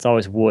stuff. It's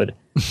always wood,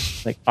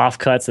 like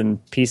offcuts and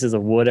pieces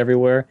of wood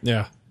everywhere.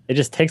 Yeah. It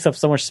just takes up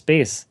so much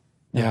space.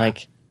 And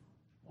like,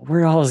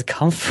 where did all this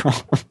come from?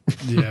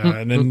 Yeah.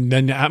 And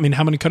then, I mean,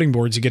 how many cutting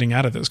boards are you getting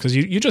out of this? Because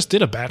you just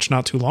did a batch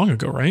not too long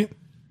ago, right?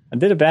 I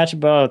did a batch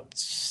about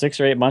 6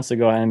 or 8 months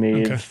ago. I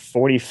made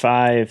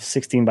 45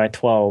 16 by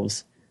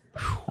 12s.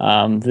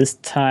 This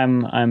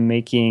time I'm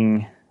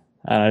making,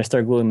 I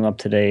started gluing them up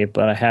today,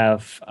 but I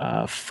have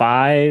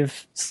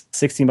 5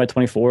 16 by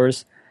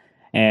 24s,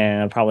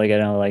 and I'll probably get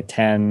another like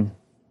 10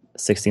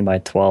 16 by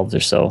 12s or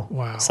so.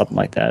 Wow. Something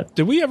like that.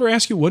 Did we ever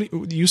ask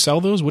you, do you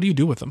sell those? What do you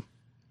do with them?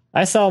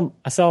 I sell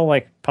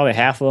like probably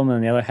half of them,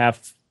 and the other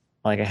half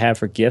like I have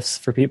for gifts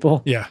for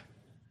people. Yeah.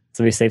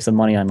 So we save some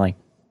money on like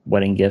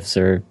wedding gifts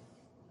or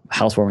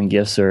housewarming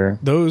gifts, or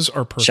those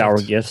are perfect.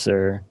 Shower gifts,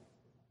 or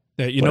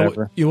you know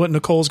what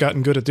Nicole's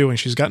gotten good at doing?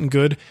 She's gotten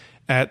good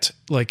at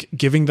like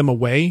giving them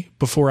away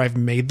before I've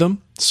made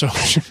them. So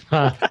she's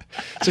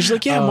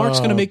like, yeah, Mark's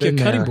going to make you a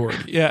cutting board.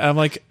 Yeah. I'm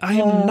like, I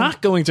am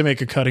not going to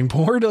make a cutting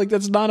board. Like,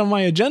 that's not on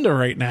my agenda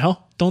right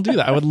now. Don't do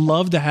that. I would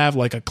love to have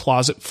like a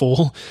closet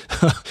full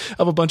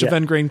of a bunch of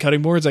end grain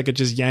cutting boards I could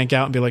just yank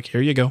out and be like,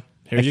 here you go.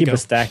 I keep a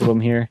stack of them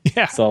here.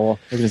 Yeah. So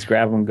we can just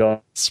grab them and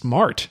go.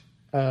 Smart.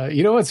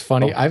 You know what's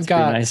funny? I've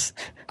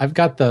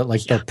got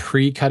the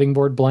pre-cutting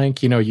board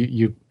blank.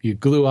 You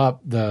glue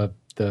up the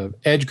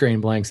edge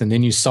grain blanks, and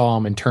then you saw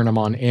them and turn them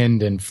on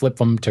end and flip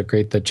them to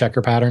create the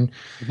checker pattern.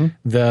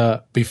 Mm-hmm.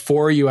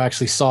 Before you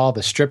actually saw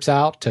the strips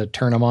out to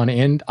turn them on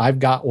end, I've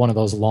got one of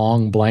those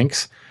long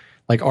blanks,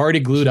 like already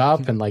glued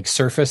up and like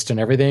surfaced and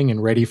everything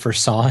and ready for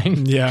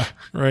sawing. Yeah,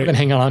 right. I've been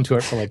hanging on to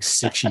it for like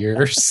 6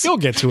 years. You'll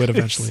get to it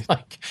eventually.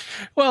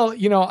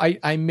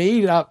 I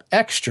made up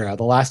extra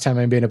the last time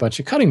I made a bunch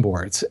of cutting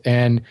boards,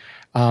 and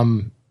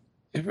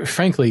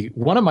frankly,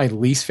 one of my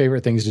least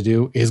favorite things to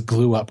do is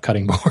glue up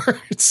cutting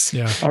boards.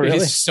 Yeah. Oh, really?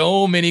 There's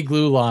so many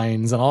glue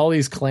lines and all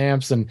these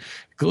clamps, and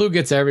glue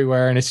gets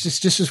everywhere, and it's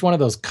just one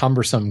of those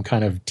cumbersome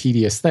kind of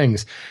tedious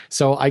things.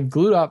 So I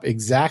glued up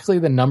exactly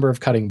the number of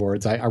cutting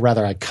boards.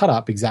 I cut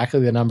up exactly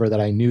the number that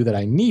I knew that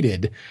I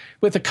needed,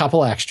 with a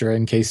couple extra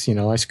in case,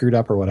 I screwed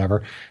up or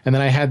whatever. And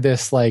then I had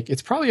this, like,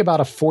 it's probably about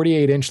a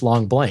 48-inch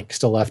long blank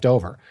still left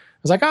over.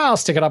 I was like, I'll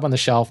stick it up on the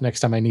shelf next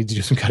time I need to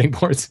do some cutting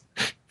boards.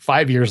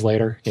 5 years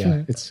later,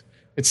 it's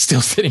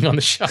still sitting on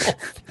the shelf.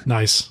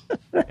 Nice.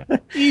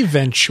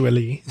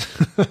 Eventually.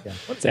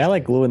 See, I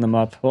like gluing them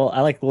up. Well,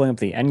 I like gluing up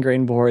the end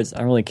grain boards. I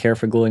don't really care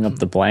for gluing up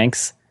the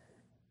blanks,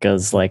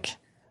 because like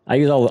I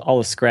use all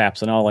the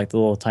scraps and all like the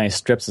little tiny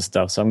strips of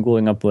stuff. So I'm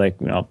gluing up like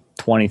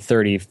 20,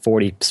 30,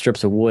 40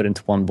 strips of wood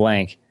into one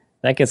blank.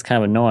 That gets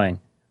kind of annoying.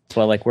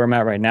 But like where I'm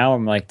at right now,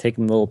 I'm like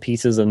taking the little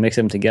pieces and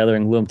mixing them together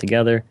and glue them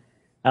together.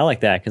 I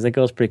like that because it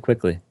goes pretty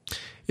quickly.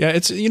 Yeah,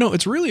 it's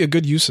really a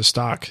good use of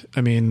stock.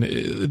 I mean,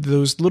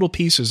 those little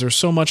pieces, there's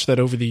so much that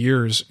over the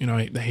years,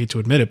 I hate to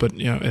admit it, but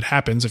it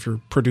happens. If you're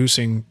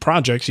producing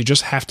projects, you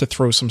just have to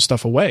throw some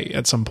stuff away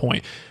at some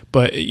point.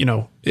 But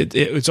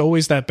it's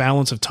always that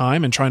balance of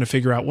time and trying to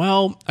figure out,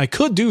 well, I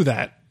could do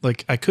that.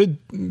 Like I could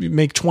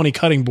make 20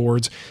 cutting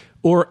boards,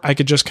 or I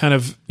could just kind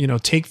of,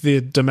 take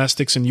the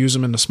domestics and use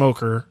them in the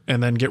smoker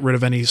and then get rid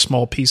of any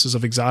small pieces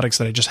of exotics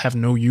that I just have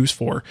no use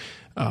for.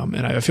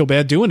 And I feel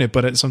bad doing it,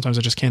 but sometimes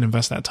I just can't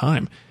invest that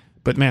time.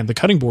 But man, the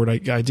cutting board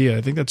idea,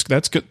 I think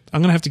that's good.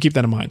 I'm going to have to keep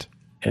that in mind.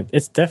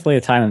 It's definitely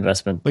a time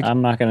investment. Like,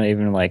 I'm not going to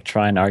even like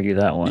try and argue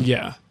that one.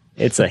 Yeah.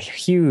 It's a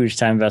huge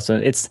time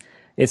investment.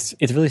 It's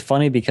really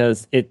funny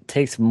because it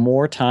takes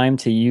more time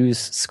to use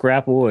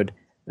scrap wood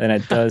than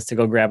it does to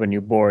go grab a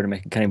new board and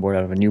make a cutting board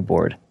out of a new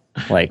board.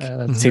 Like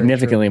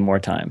significantly more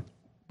time.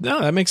 No,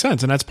 that makes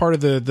sense. And that's part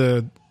of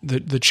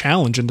the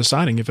challenge in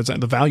deciding if it's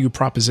the value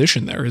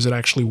proposition there. Is it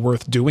actually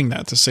worth doing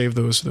that to save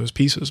those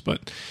pieces?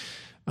 But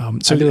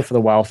so I do it for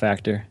the wow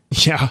factor.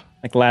 Yeah.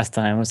 Like last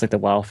time, it was like the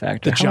wow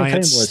factor. The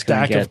giant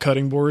stack of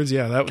cutting boards.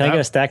 Yeah. Can I get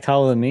a stack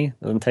taller than me?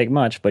 Doesn't take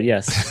much, but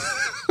yes.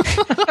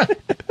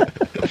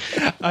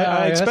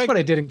 I expect that's what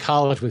I did in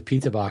college with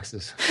pizza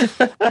boxes.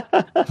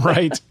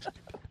 Right.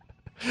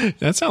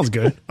 That sounds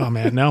good. Oh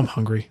man, now I'm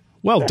hungry.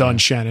 Well done,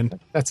 Shannon.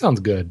 That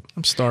sounds good.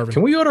 I'm starving.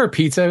 Can we order a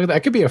pizza?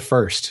 That could be a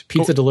first.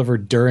 Pizza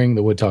delivered during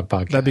the Wood Talk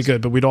podcast. That'd be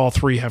good, but we'd all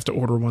three have to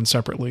order one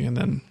separately, and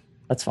then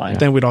that's fine.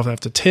 Then we'd all have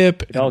to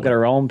tip. We all get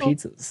our own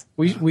pizzas.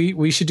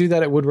 We should do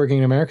that at Woodworking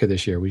in America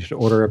this year. We should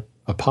order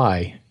a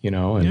pie,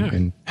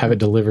 and have it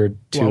delivered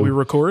while we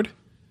record.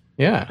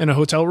 Yeah, in a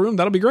hotel room.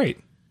 That'll be great.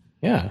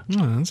 Yeah,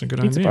 that's a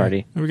good pizza idea.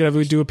 Party.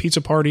 We do a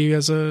pizza party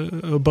as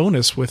a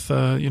bonus with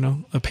a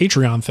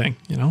Patreon thing.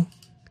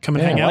 Come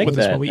and hang out with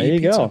us while we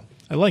eat pizza. Go.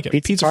 I like it.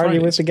 Pizza party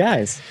Fridays with the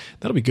guys.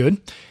 That'll be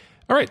good.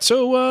 All right,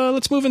 so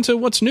let's move into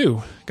what's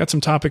new. Got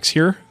some topics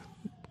here.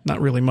 Not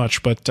really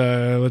much, but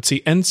let's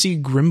see.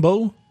 NC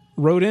Grimbo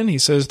wrote in. He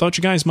says, thought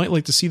you guys might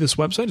like to see this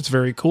website. It's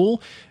very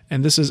cool.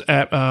 And this is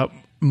at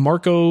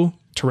Marco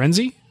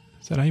Terenzi.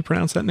 Is that how you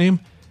pronounce that name?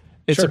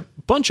 It's a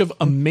bunch of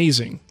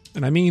amazing,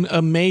 and I mean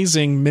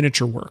amazing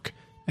miniature work.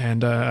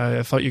 And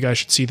I thought you guys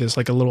should see this,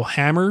 like a little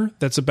hammer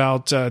that's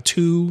about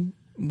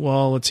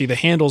the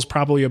handle's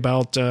probably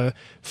about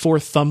 4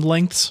 thumb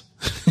lengths.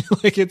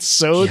 Like it's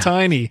so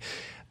tiny.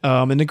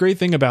 And the great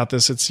thing about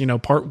this, it's,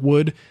 part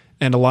wood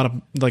and a lot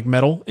of like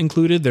metal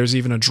included. There's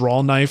even a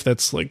draw knife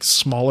that's like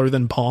smaller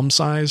than palm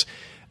size,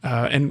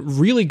 and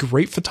really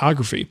great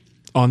photography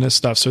on this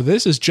stuff. So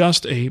this is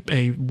just a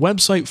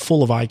website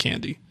full of eye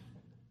candy.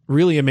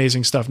 Really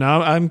amazing stuff.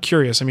 Now I'm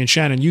curious. I mean,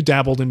 Shannon, you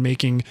dabbled in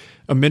making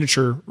a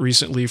miniature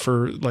recently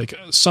for like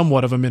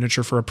somewhat of a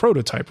miniature for a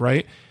prototype,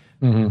 right?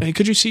 Mm-hmm. And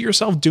could you see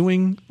yourself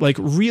doing like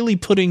really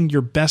putting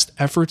your best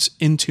efforts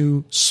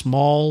into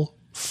small,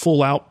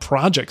 full out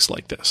projects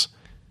like this?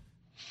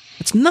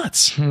 It's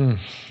nuts.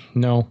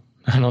 No,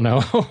 I don't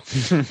know.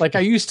 Like I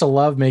used to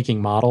love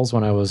making models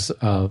when I was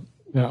a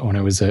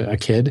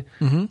kid.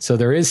 Mm-hmm. So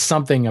there is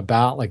something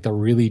about like the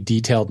really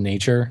detailed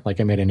nature.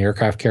 Like I made an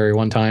aircraft carrier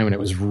one time and it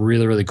was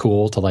really, really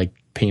cool to like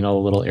paint all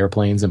the little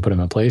airplanes and put them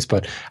in place.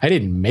 But I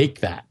didn't make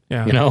that.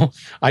 Yeah.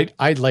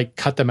 I'd like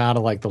cut them out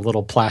of like the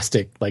little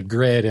plastic like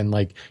grid and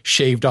like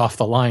shaved off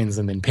the lines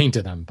and then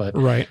painted them. But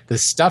the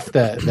stuff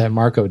that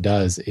Marco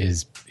does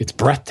it's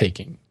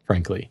breathtaking,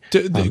 frankly.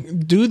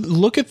 Dude,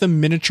 look at the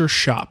miniature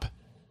shop.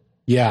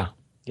 Yeah.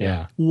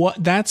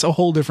 That's a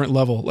whole different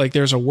level. Like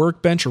there's a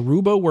workbench, a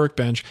Rubo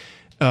workbench.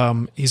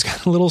 He's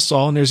got a little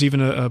saw, and there's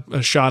even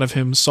a shot of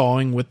him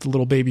sawing with the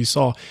little baby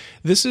saw.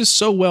 This is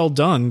so well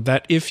done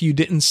that if you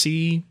didn't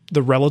see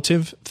the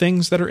relative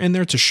things that are in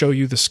there to show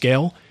you the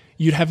scale,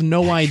 you'd have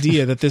no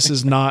idea that this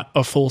is not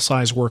a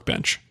full-size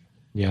workbench.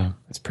 Yeah,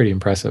 it's pretty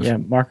impressive. Yeah,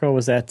 Marco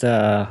was at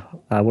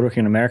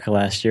Woodworking in America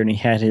last year, and he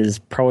had his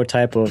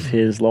prototype of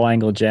his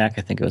low-angle jack,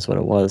 I think it was what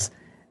it was.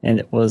 And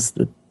it was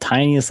the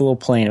tiniest little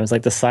plane. It was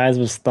like the size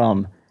of his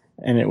thumb,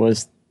 and it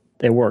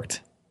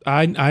worked.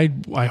 I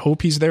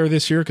hope he's there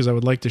this year because I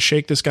would like to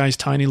shake this guy's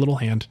tiny little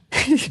hand.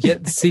 Yeah,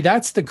 see,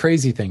 that's the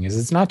crazy thing is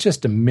it's not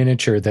just a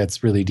miniature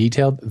that's really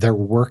detailed. They're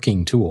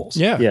working tools.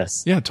 Yeah.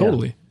 Yes. Yeah,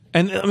 totally. Yeah.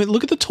 And I mean,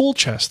 look at the tool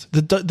chest.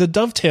 The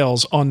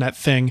dovetails on that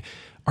thing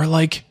are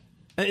like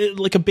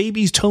a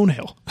baby's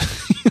toenail.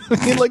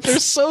 Like they're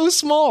so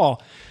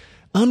small.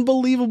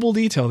 Unbelievable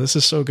detail. This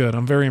is so good.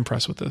 I'm very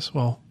impressed with this.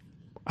 Well,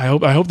 I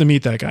hope to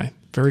meet that guy.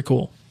 Very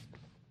cool.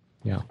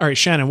 Yeah. All right,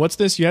 Shannon, what's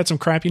this? You had some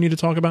crap you need to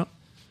talk about?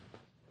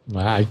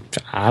 I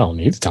don't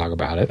need to talk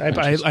about it.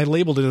 I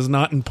labeled it as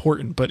not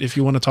important, but if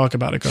you want to talk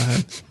about it, go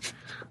ahead.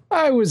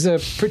 I was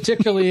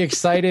particularly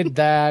excited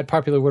that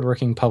Popular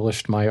Woodworking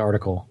published my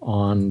article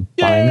on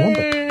buying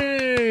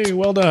lumber.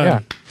 Well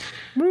done.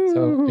 Yeah.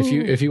 So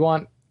if you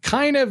want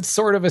kind of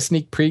sort of a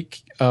sneak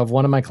peek of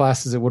one of my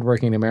classes at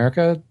Woodworking in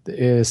America,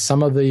 is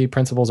some of the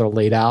principles are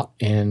laid out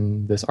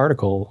in this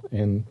article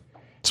in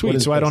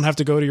Sweet. So I don't have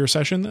to go to your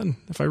session then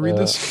if I read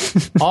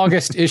this?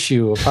 August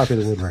issue of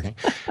Popular Woodworking.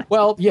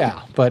 Well,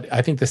 yeah, but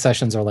I think the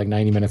sessions are like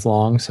 90 minutes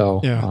long.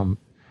 So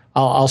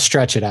I'll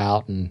stretch it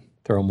out and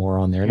throw more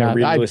on there. Now,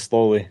 read really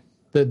slowly.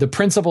 The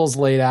principles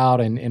laid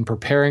out in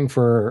preparing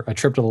for a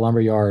trip to the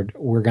lumberyard,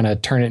 we're going to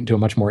turn it into a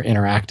much more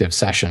interactive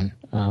session.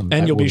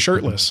 And you'll be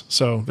shirtless.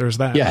 So there's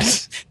that.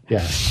 Yes.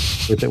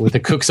 With the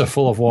kuxa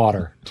full of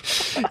water.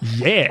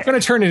 Yeah. I'm going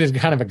to turn it into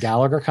kind of a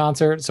Gallagher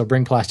concert. So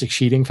bring plastic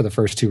sheeting for the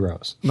first 2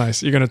 rows.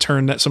 Nice. You're going to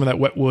turn some of that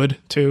wet wood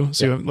too.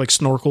 So you have like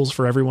snorkels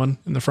for everyone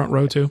in the front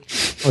row too.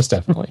 Most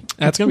definitely.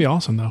 That's going to be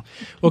awesome though.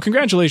 Well,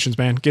 congratulations,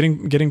 man.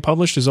 Getting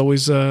published is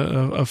always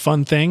a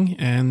fun thing.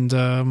 And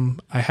I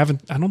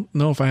don't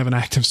know if I have an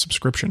active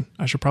subscription.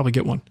 I should probably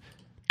get one.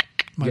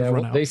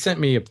 They sent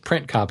me a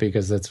print copy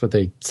because that's what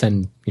they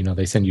send.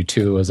 They send you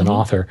 2 as an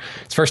author.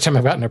 It's the first time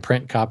I've gotten a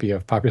print copy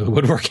of Popular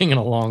Woodworking in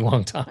a long,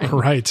 long time.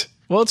 Right.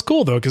 Well, it's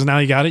cool though because now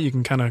you got it. You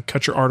can kind of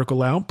cut your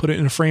article out, put it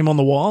in a frame on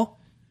the wall.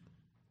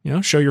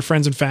 Show your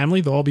friends and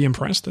family. They'll all be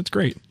impressed. That's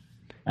great.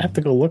 I have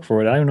to go look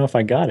for it. I don't know if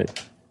I got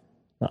it.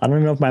 I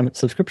don't know if my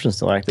subscription's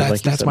still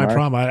active. That's my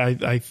problem.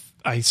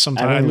 I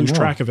sometimes lose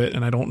track of it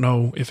and I don't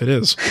know if it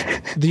is.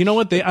 Do you know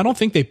what? I don't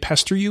think they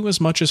pester you as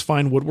much as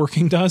Fine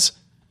Woodworking does.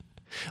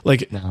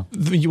 Like No.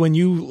 when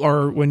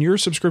your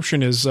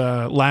subscription is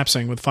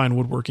lapsing with Fine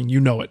Woodworking, you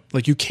know it.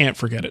 Like you can't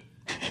forget it.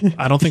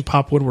 I don't think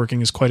Pop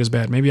Woodworking is quite as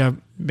bad. Maybe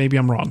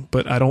I'm wrong,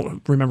 but I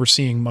don't remember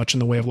seeing much in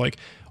the way of like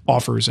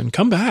offers and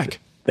come back.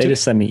 They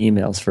just send me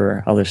emails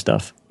for other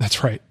stuff.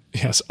 That's right.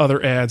 Yes,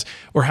 other ads.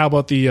 Or how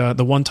about the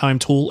one-time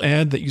tool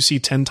ad that you see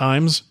 10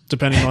 times,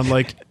 depending on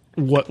like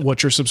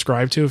what you're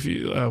subscribed to. If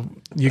you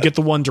get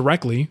the one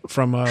directly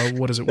from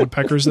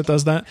Woodpeckers that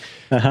does that.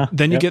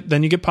 Then you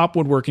get Pop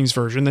Woodworking's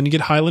version. Then you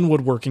get Highland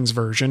Woodworking's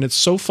version. It's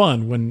so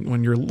fun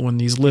when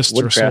these lists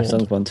are sold.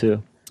 Woodcraft one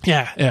too.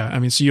 Yeah. I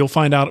mean, so you'll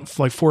find out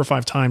like 4 or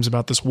 5 times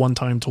about this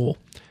one-time tool,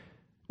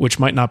 which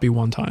might not be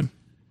one time.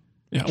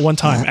 Yeah, one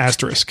time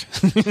asterisk.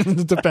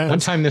 It depends. One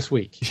time this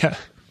week. Yeah,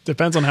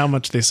 depends on how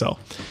much they sell.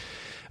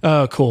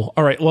 Cool.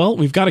 All right. Well,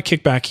 we've got a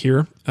kickback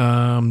here.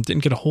 Didn't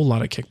get a whole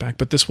lot of kickback,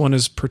 but this one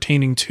is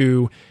pertaining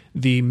to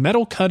the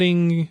metal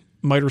cutting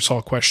miter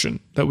saw question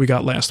that we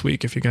got last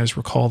week, if you guys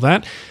recall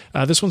that.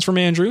 This one's from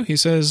Andrew. He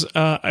says,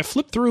 I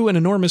flipped through an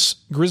enormous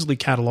Grizzly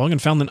catalog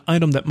and found an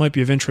item that might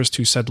be of interest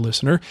to said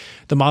listener.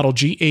 The model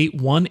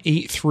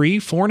G8183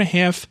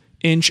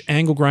 4.5-inch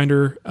angle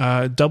grinder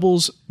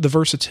doubles the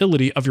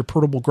versatility of your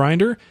portable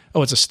grinder.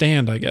 Oh, it's a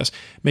stand, I guess,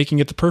 making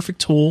it the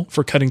perfect tool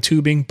for cutting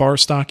tubing, bar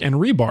stock, and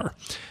rebar.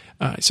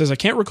 It says, I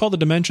can't recall the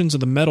dimensions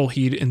of the metal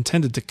he'd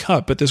intended to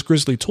cut, but this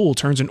Grizzly tool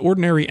turns an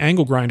ordinary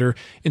angle grinder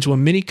into a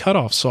mini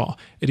cutoff saw.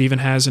 It even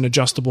has an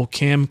adjustable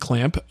cam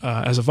clamp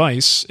as a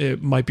vise.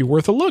 It might be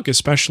worth a look,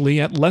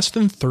 especially at less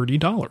than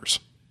 $30.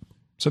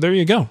 So there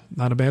you go.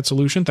 Not a bad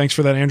solution. Thanks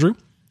for that, Andrew.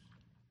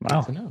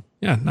 Wow.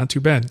 Yeah, not too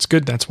bad. It's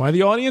good. That's why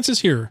the audience is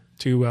here,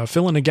 to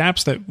fill in the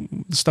gaps, that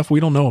stuff we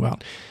don't know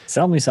about.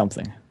 Sell me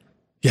something.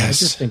 Yes.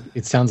 I just think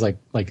it sounds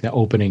like the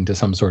opening to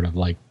some sort of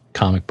like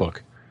comic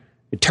book.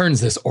 It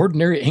turns this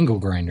ordinary angle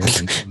grinder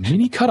into a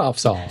mini cutoff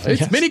saw.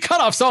 It's Mini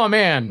Cutoff Saw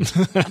Man.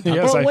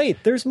 Yes,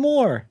 Wait, there's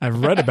more.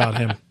 I've read about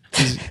him.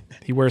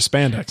 He wears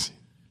spandex.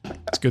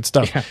 It's good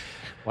stuff. Yeah.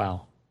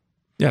 Wow.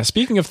 Yeah,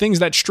 speaking of things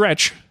that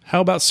stretch,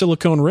 how about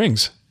silicone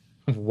rings?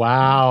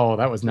 Wow,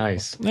 that was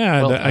nice.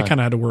 Yeah, I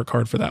kind of had to work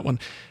hard for that one.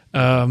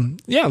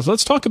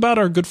 Let's talk about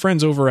our good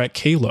friends over at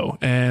Kalo.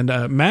 And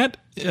Matt,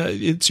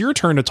 it's your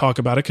turn to talk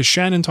about it because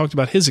Shannon talked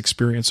about his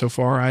experience so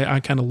far. I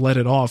kind of let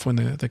it off when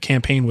the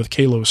campaign with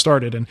Kalo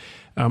started, and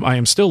I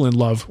am still in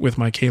love with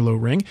my Kalo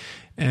ring.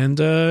 And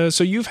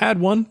so you've had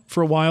one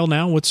for a while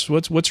now. What's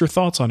your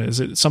thoughts on it? Is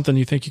it something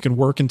you think you can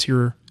work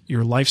into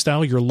your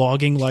lifestyle, your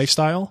logging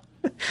lifestyle?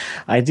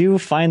 I do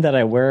find that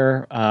I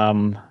wear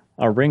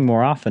a ring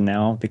more often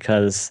now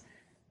because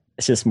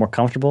it's just more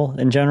comfortable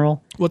in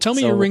general. Well, tell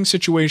me your ring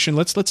situation.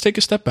 Let's take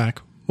a step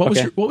back. What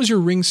was your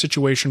ring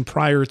situation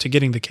prior to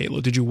getting the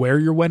Kalo? Did you wear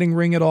your wedding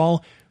ring at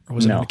all, or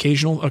was it an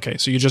occasional? Okay,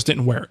 so you just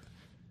didn't wear it.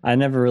 I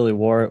never really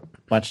wore it,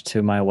 much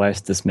to my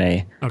wife's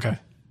dismay. Okay.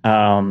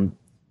 I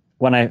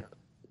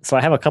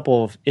have a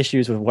couple of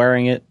issues with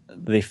wearing it.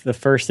 The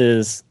first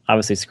is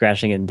obviously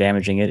scratching it and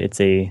damaging it. It's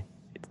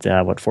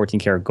 14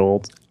 karat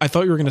gold. I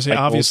thought you were going to say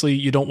obviously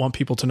you don't want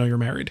people to know you're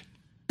married.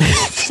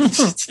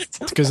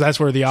 Because that's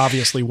where the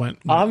obviously went.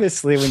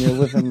 Obviously, when you're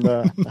living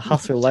the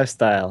hustler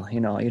lifestyle, you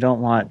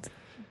don't want,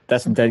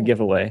 that's a dead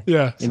giveaway.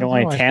 Yeah. You don't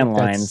want any tan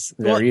lines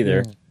there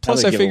either.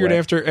 Plus, I figured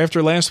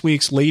after last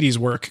week's ladies'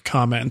 work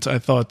comment, I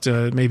thought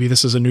maybe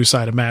this is a new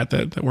side of Matt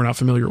that we're not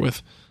familiar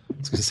with. I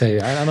was going to say,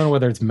 I don't know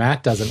whether it's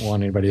Matt doesn't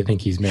want anybody to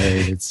think he's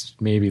married. It's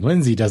maybe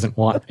Lindsay doesn't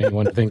want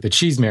anyone to think that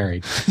she's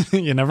married.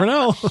 You never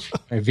know.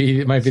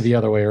 It might be the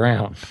other way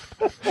around.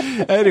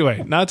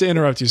 Anyway, not to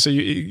interrupt you. So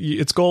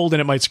it's gold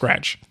and it might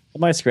scratch.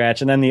 It might scratch.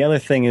 And then the other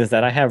thing is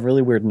that I have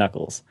really weird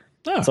knuckles.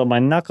 Oh. So my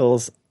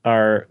knuckles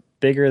are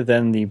bigger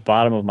than the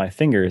bottom of my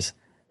fingers.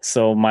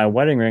 So my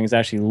wedding ring is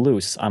actually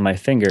loose on my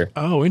finger.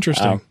 Oh,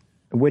 interesting.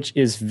 Which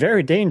is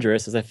very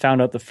dangerous, as I found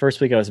out the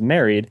first week I was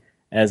married.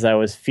 As I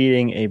was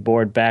feeding a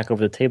board back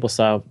over the table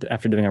saw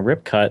after doing a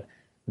rip cut,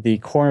 the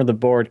corner of the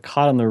board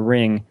caught on the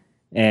ring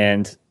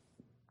and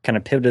kind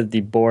of pivoted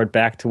the board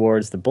back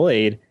towards the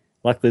blade.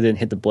 Luckily, it didn't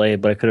hit the blade,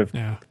 but I could have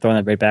thrown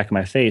that right back in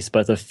my face.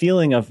 But the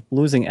feeling of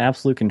losing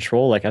absolute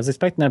control, like I was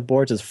expecting that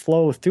board to just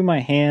flow through my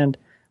hand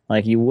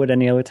like you would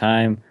any other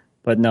time.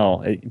 But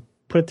no,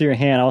 put it through your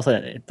hand, all of a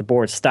sudden the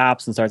board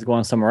stops and starts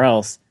going somewhere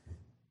else.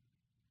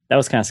 That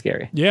was kind of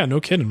scary. Yeah,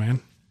 no kidding, man.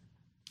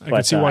 I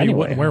can see why you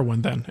wouldn't wear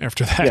one then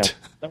after that.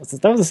 Yeah,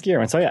 that was a scary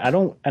one. So yeah,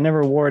 I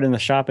never wore it in the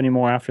shop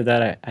anymore after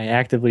that. I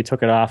actively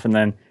took it off, and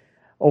then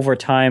over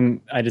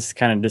time I just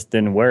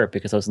didn't wear it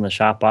because I was in the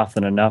shop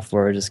often enough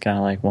where it just kind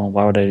of like, well,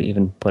 why would I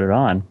even put it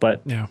on?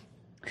 But yeah,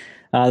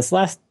 this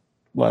last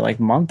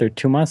month or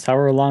 2 months,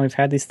 however long we've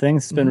had these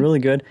things, it's been really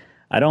good.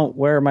 I don't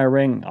wear my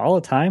ring all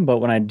the time, but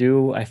when I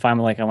do, I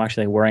find like I'm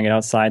actually wearing it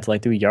outside to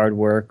do yard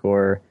work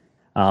or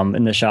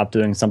in the shop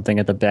doing something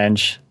at the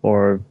bench,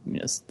 or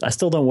I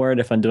still don't wear it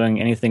if I'm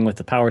doing anything with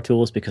the power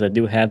tools because I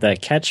do have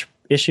that catch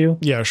issue.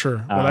 Yeah,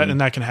 sure. Well,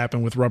 that can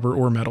happen with rubber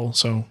or metal,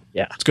 so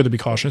yeah, it's good to be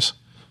cautious.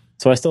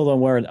 So I still don't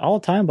wear it all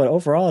the time, but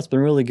overall it's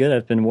been really good.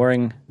 I've been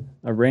wearing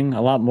a ring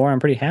a lot more. I'm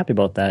pretty happy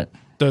about that.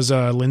 Does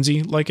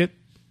Lindsay like it?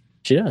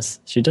 She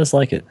does. She does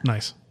like it.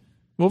 Nice.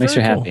 Well, makes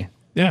very you cool. happy.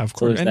 Yeah, of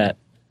course. So that.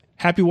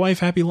 Happy wife,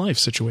 happy life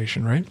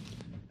situation, right?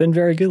 Been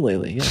very good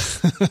lately. Yes.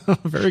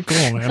 Very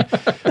cool, man.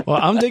 Well,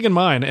 I'm digging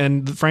mine,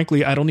 and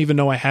frankly, I don't even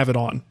know I have it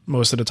on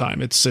most of the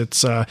time. It's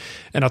and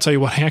I'll tell you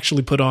what, I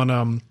actually put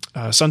on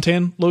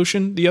suntan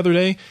lotion the other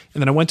day,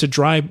 and then I went to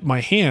dry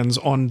my hands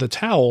on the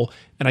towel,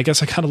 and I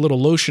guess I got a little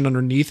lotion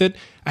underneath it.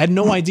 I had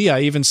no idea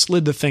I even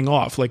slid the thing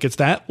off. Like, it's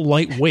that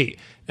lightweight.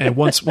 And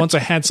once I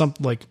had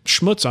something like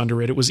schmutz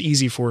under it, it was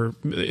easy for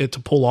it to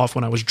pull off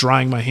when I was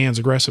drying my hands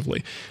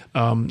aggressively.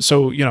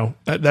 So, you know,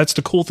 that's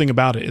the cool thing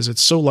about it, is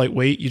it's so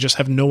lightweight. You just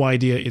have no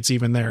idea it's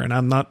even there. And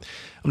I'm not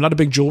a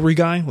big jewelry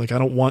guy. Like, I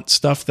don't want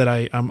stuff that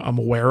I'm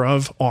aware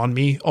of on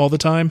me all the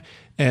time.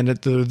 And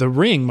at the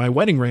ring, my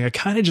wedding ring, I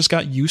kind of just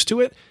got used to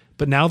it.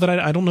 But now that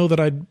I don't know that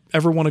I'd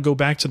ever want to go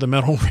back to the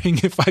metal ring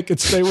if I could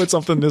stay with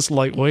something this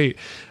lightweight,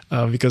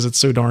 because it's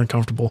so darn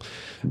comfortable.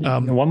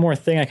 One more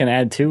thing I can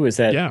add too is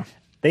that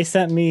they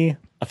sent me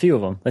a few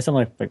of them. They sent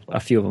me like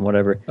a few of them,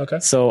 whatever. Okay.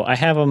 So I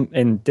have them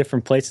in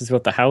different places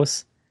throughout the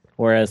house.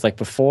 Whereas like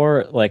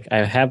before, like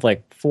I have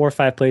like 4 or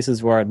 5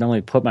 places where I'd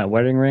normally put my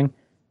wedding ring.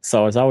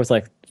 So I was always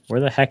like,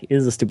 where the heck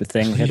is the stupid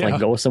thing? I had to like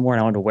go somewhere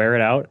and I wanted to wear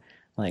it out.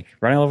 Like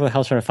running all over the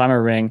house trying to find my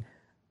ring.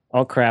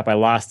 Oh crap, I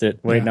lost it.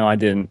 Wait, no, I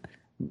didn't.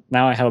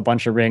 Now I have a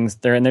bunch of rings.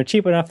 They're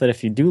cheap enough that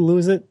if you do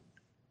lose it,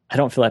 I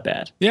don't feel that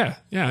bad. Yeah.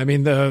 I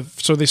mean,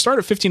 so they start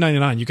at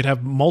 $15.99. You could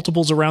have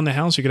multiples around the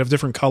house. You could have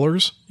different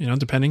colors, you know,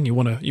 depending. You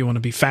want to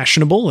be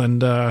fashionable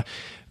and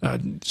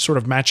sort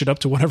of match it up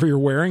to whatever you're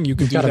wearing. You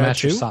can do that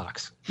match too. Your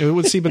socks.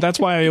 But that's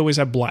why I always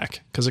have black,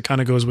 because it kind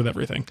of goes with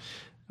everything.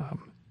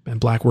 And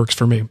black works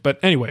for me. But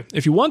anyway,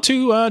 if you want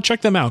to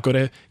check them out, go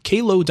to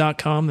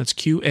kalo.com. That's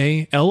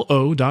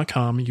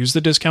QALO.com. Use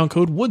the discount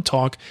code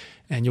WoodTalk,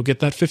 and you'll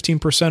get that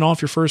 15%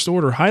 off your first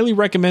order. Highly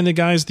recommended,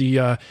 guys.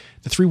 The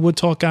 3 Wood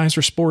Talk guys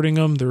are sporting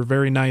them. They're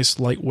very nice,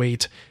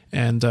 lightweight,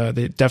 and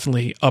they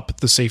definitely up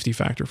the safety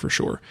factor for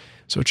sure.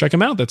 So check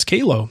them out. That's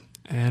Kalo.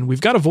 And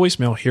we've got a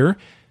voicemail here,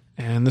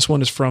 and this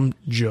one is from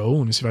Joe.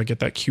 Let me see if I get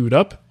that queued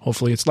up.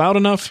 Hopefully it's loud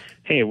enough.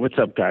 Hey, what's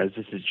up, guys?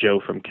 This is Joe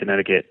from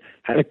Connecticut.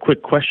 I had a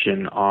quick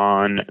question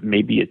on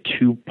maybe a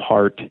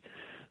 2-part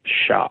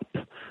shop.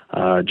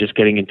 Just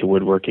getting into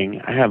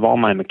woodworking. I have all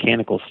my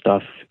mechanical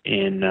stuff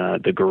in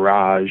the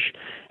garage,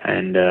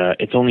 and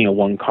it's only a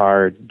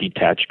 1-car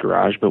detached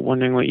garage, but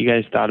wondering what you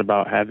guys thought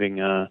about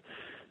having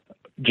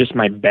just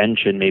my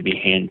bench and maybe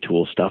hand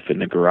tool stuff in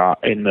the garage,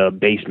 in the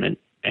basement,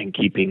 and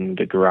keeping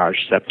the garage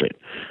separate.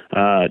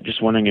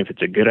 Just wondering if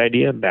it's a good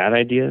idea, bad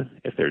idea,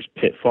 if there's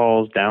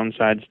pitfalls,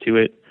 downsides to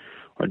it,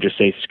 or just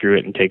say screw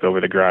it and take over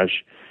the garage.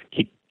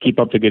 Keep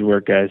up the good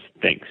work, guys.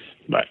 Thanks.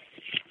 Bye.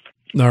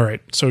 All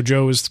right. So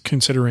Joe is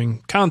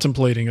contemplating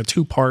a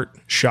 2-part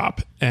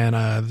shop. And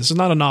this is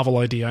not a novel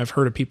idea. I've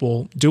heard of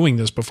people doing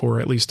this before,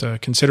 at least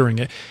considering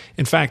it.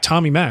 In fact,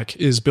 Tommy Mack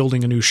is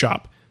building a new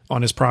shop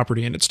on his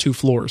property, and it's 2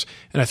 floors.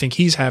 And I think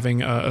he's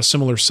having a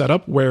similar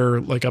setup where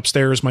like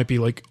upstairs might be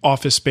like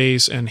office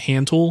space and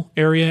hand tool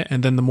area.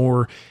 And then the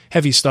more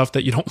heavy stuff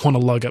that you don't want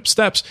to lug up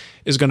steps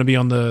is going to be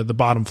on the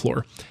bottom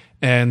floor.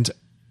 And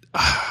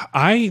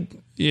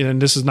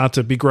and this is not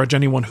to begrudge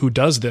anyone who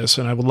does this,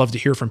 and I would love to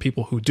hear from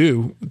people who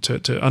do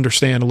to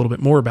understand a little bit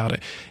more about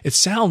it. It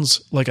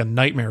sounds like a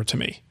nightmare to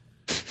me.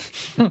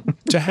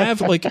 To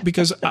have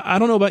because I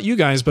don't know about you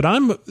guys, but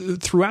I'm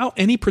throughout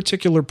any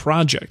particular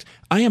project,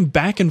 I am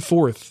back and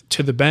forth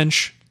to the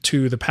bench,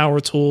 to the power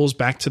tools,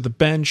 back to the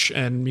bench.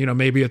 And, you know,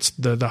 maybe it's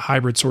the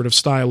hybrid sort of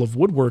style of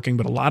woodworking,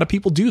 but a lot of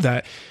people do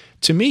that.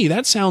 To me,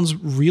 that sounds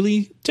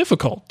really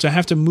difficult to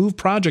have to move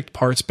project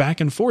parts back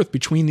and forth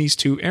between these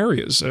 2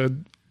 areas.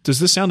 Does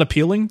this sound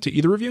appealing to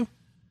either of you?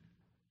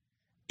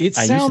 It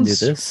I sounds used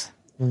to do this.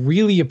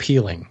 really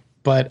appealing,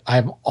 but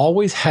I'm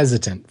always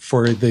hesitant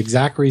for the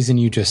exact reason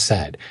you just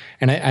said.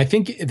 And I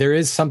think there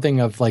is something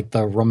of like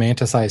the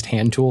romanticized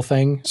hand tool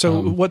thing.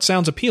 So what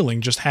sounds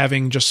appealing? Just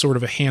having just sort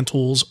of a hand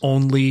tools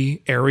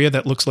only area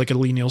that looks like a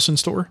Lee Nielsen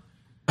store?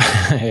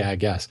 Yeah, I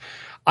guess.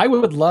 I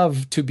would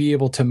love to be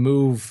able to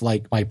move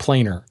like my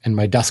planer and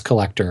my dust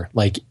collector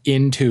like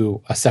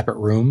into a separate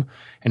room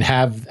and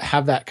have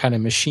that kind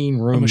of machine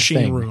room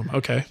thing.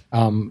 Okay.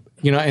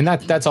 You know, and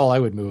that's all I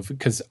would move,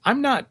 because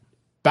I'm not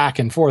back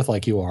and forth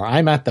like you are.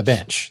 I'm at the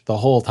bench the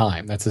whole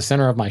time. That's the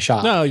center of my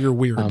shop. No, you're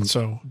weird.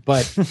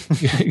 But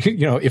you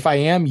know, if I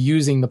am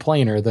using the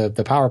planer,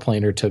 the power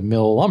planer to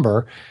mill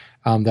lumber,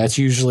 that's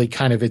usually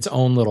kind of its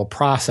own little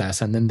process,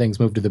 and then things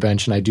move to the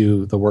bench and I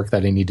do the work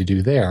that I need to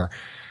do there.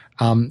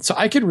 So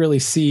I could really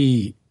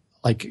see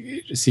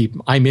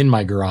I'm in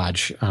my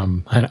garage.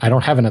 I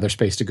don't have another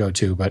space to go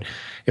to, but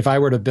if I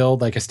were to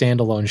build like a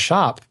standalone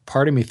shop,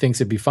 part of me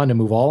thinks it'd be fun to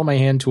move all of my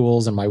hand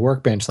tools and my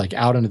workbench like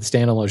out into the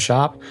standalone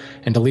shop,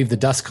 and to leave the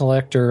dust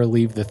collector,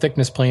 leave the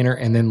thickness planer,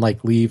 and then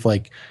like leave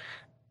like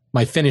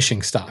my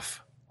finishing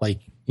stuff.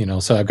 Like, you know,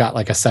 so I've got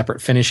like a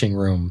separate finishing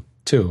room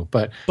too.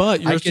 But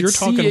you're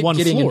talking one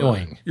floor.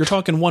 Annoying. You're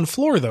talking one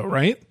floor though,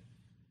 right?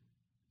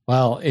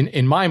 Well,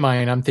 in my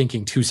mind, I'm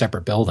thinking 2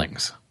 separate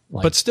buildings.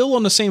 But still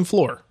on the same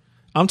floor.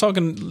 I'm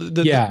talking,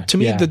 to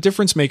me, the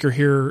difference maker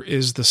here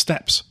is the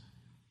steps.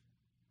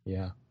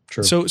 Yeah.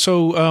 True.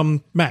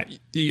 So, Matt,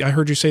 I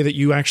heard you say that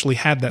you actually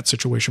had that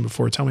situation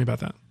before. Tell me about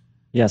that.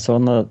 Yeah. So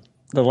on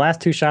the last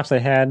two shops I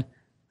had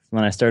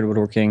when I started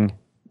woodworking,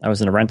 I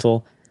was in a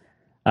rental.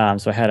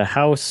 So I had a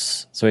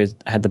house. So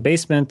I had the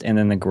basement and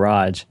then the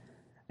garage.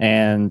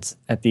 And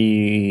at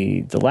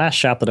the last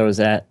shop that I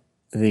was at,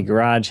 the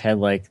garage had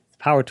like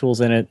power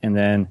tools in it,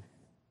 and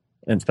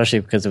especially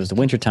because it was the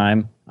winter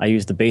time, I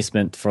used the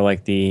basement for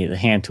like the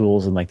hand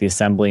tools and like the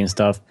assembly and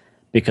stuff,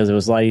 because it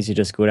was a lot easier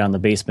to just go down the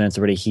basement. It's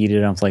already heated.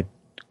 I don't have to like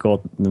go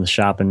up in the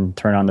shop and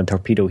turn on the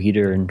torpedo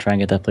heater and try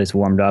and get that place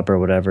warmed up or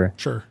whatever.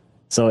 Sure.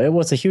 So it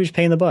was a huge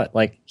pain in the butt,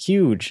 like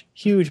huge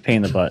pain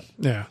in the butt.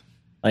 Yeah.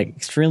 Like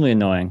extremely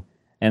annoying.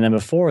 And then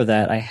before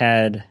that, I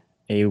had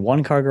a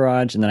 1-car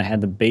garage, and then I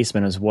had the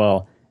basement as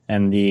well.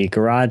 And the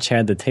garage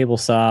had the table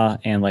saw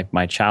and like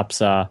my chop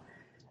saw.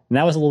 And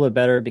that was a little bit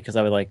better because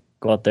I would like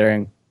go out there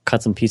and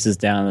cut some pieces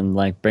down and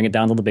like bring it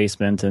down to the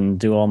basement and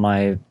do all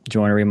my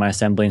joinery, my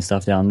assembly and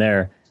stuff down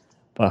there.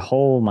 But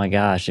oh my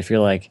gosh, if you're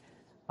like,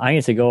 I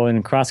need to go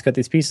and cross-cut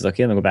these pieces.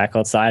 Okay, then go back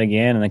outside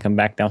again and then come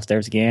back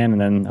downstairs again. And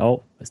then,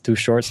 oh, it's too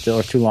short still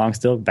or too long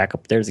still. Back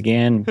upstairs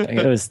again.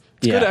 It was,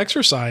 it's good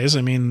exercise.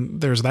 I mean,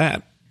 there's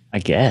that. I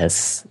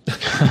guess.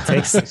 It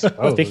takes,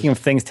 speaking of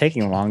things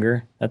taking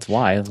longer, that's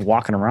why. I was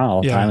walking around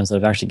all the time instead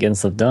of actually getting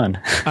stuff done.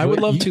 I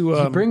would love to...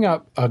 You bring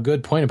up a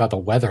good point about the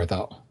weather,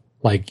 though.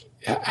 Like,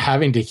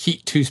 having to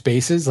heat two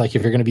spaces, like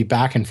if you're going to be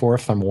back and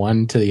forth from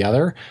one to the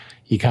other,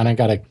 you kind of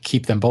got to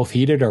keep them both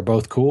heated or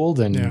both cooled.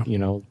 And, you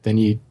know, then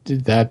you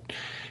did that,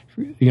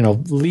 you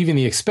know, leaving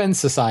the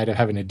expense aside of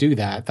having to do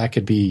that, that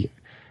could be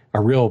a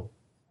real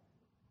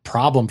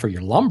problem for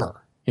your lumber.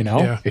 You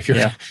know, if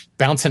you're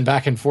bouncing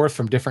back and forth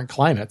from different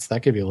climates,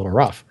 that could be a little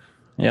rough.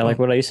 Yeah, like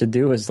what I used to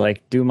do is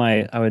like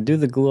I would do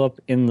the glue up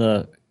in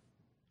the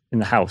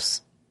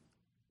house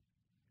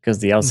because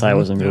the outside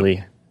wasn't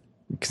really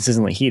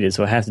consistently heated,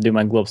 so I have to do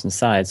my glue ups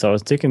inside. So I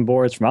was taking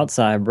boards from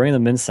outside, bringing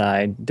them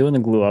inside, doing the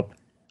glue up,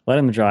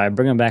 letting them dry,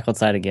 bring them back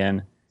outside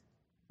again,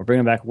 or bring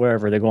them back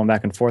wherever. They're going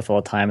back and forth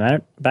all the time.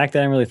 And back then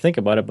I didn't really think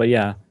about it, but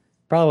yeah,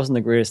 probably wasn't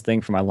the greatest thing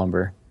for my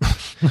lumber.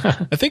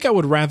 I think I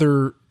would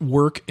rather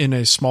work in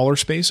a smaller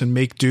space and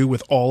make do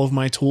with all of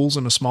my tools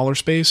in a smaller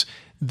space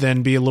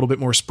than be a little bit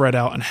more spread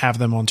out and have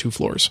them on 2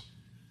 floors.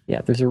 Yeah,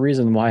 there's a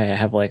reason why I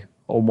have like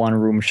a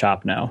 1-room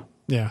shop now.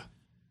 Yeah.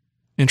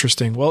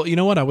 Interesting. Well, you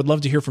know what? I would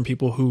love to hear from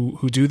people who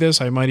do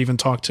this. I might even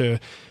talk to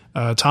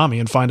Tommy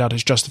and find out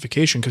his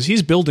justification, because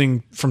he's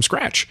building from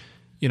scratch.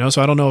 You know,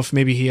 so I don't know if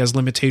maybe he has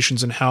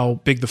limitations in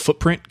how big the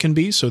footprint can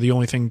be. So the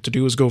only thing to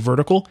do is go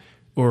vertical,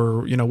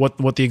 or, you know,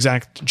 what the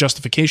exact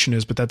justification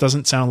is. But that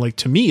doesn't sound like,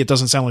 to me, it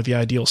doesn't sound like the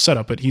ideal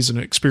setup. But he's an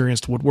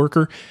experienced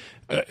woodworker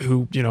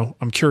who, you know,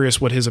 I'm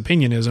curious what his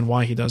opinion is and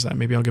why he does that.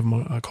 Maybe I'll give him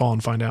a call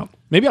and find out.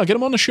 Maybe I'll get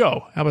him on the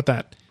show. How about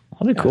that?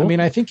 That'd be cool. I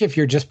mean, I think if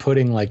you're just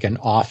putting like an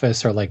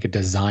office or like a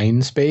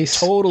design space,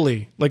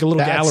 totally, like a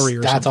little gallery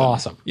or something. That's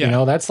awesome. Yeah. You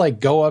know, that's like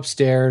go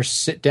upstairs,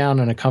 sit down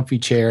in a comfy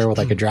chair with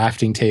like a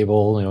drafting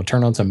table, you know,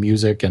 turn on some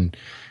music and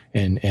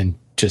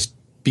just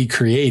be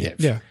creative.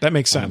 Yeah, that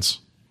makes sense.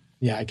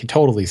 Yeah, I can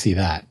totally see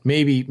that.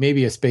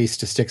 Maybe a space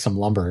to stick some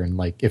lumber and,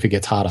 like, if it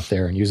gets hot up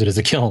there, and use it as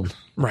a kiln.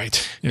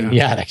 Right. In the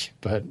attic.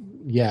 But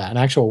yeah, an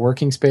actual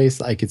working space,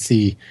 I could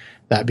see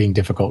that being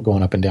difficult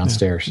going up and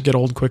downstairs. Get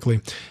old quickly.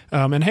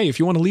 And hey, if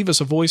you want to leave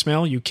us a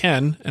voicemail, you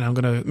can. And I'm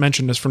going to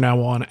mention this from now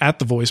on at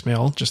the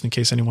voicemail, just in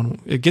case anyone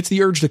gets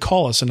the urge to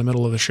call us in the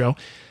middle of the show.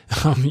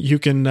 You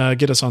can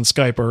get us on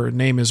Skype. Our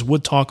name is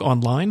Wood Talk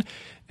Online.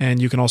 And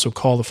you can also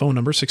call the phone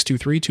number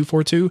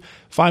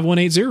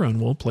 623-242-5180,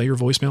 and we'll play your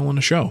voicemail on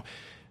the show.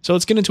 So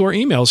let's get into our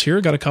emails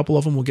here. Got a couple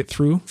of them we'll get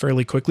through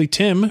fairly quickly.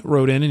 Tim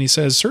wrote in and he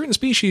says, certain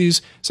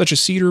species such as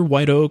cedar,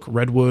 white oak,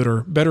 redwood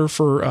are better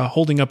for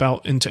holding up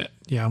out into...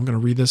 Yeah, I'm going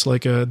to read this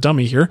like a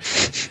dummy here.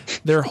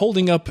 They're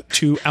holding up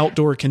to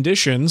outdoor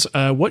conditions.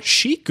 What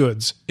sheet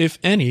goods, if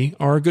any,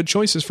 are good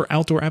choices for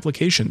outdoor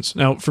applications?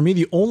 Now, for me,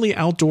 the only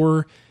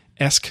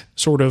outdoor-esque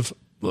sort of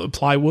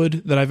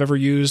plywood that I've ever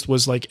used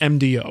was like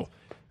MDO.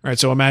 Right,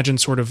 so imagine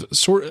sort of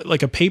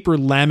like a paper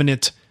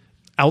laminate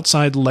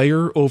outside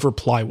layer over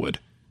plywood.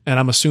 And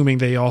I'm assuming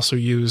they also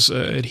use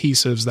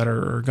adhesives that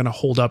are going to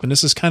hold up. And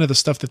this is kind of the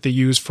stuff that they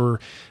use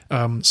for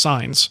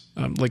signs,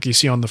 like you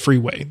see on the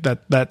freeway,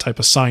 that type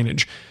of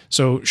signage.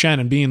 So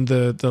Shannon, being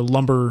the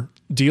lumber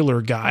dealer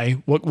guy,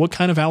 what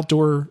kind of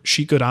outdoor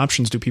sheet good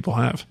options do people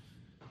have?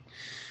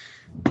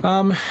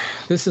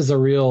 This is a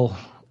real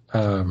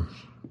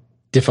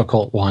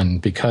difficult one,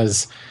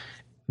 because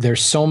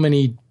there's so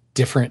many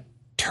different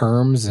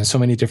terms and so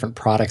many different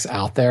products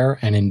out there,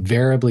 and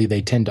invariably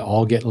they tend to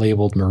all get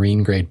labeled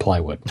marine grade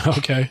plywood.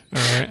 Okay.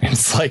 All right. And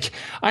it's like,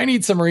 I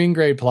need some marine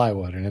grade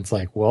plywood. And it's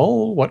like,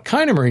 well, what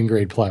kind of marine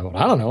grade plywood?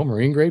 I don't know,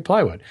 marine grade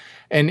plywood.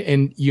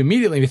 And you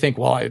immediately think,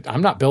 well,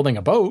 I'm not building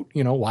a boat.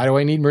 You know, why do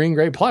I need marine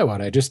grade plywood?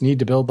 I just need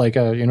to build like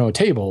a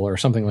table or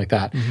something like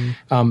that.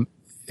 Mm-hmm.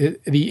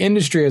 The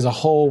industry as a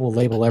whole will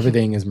label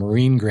everything as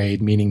marine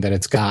grade, meaning that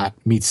it's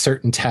meets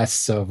certain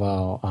tests of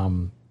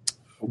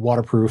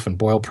waterproof and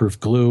boil-proof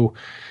glue.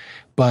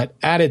 But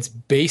at its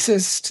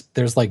basest,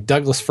 there's like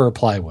Douglas fir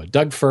plywood.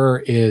 Doug fir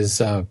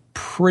is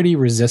pretty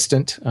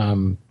resistant,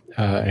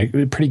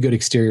 a pretty good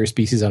exterior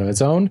species on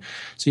its own.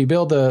 So you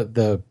build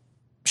the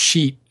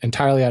sheet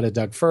entirely out of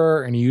Doug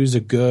fir, and you use a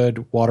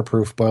good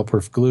waterproof,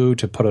 boil-proof glue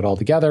to put it all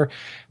together.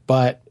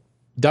 But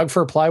Doug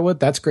fir plywood,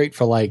 that's great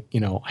for like,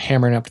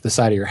 hammering up to the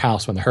side of your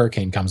house when the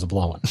hurricane comes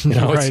a-blowing.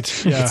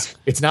 Right.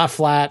 It's not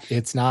flat.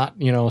 It's not,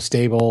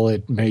 stable.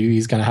 Maybe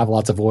he's going to have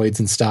lots of voids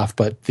and stuff,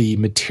 but the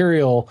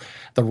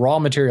raw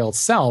material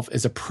itself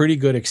is a pretty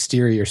good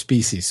exterior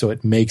species. So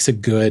it makes a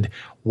good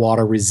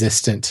water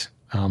resistant,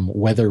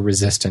 weather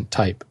resistant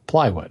type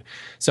plywood.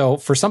 So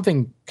for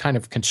something kind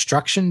of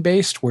construction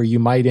based where you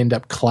might end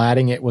up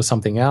cladding it with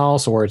something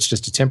else, or it's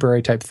just a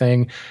temporary type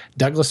thing,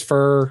 Douglas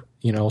fir,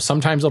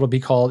 sometimes it'll be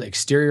called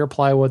exterior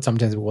plywood.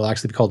 Sometimes it will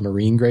actually be called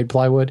marine grade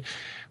plywood.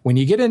 When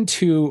you get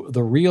into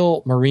the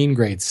real marine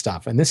grade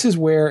stuff, and this is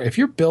where if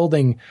you're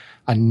building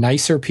a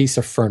nicer piece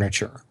of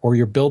furniture, or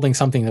you're building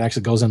something that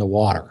actually goes in the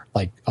water,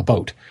 like a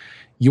boat,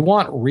 you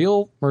want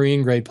real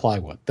marine grade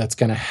plywood that's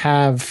going to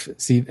have,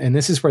 and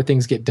this is where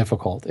things get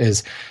difficult,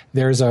 is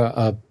there's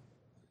a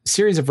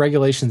series of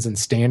regulations and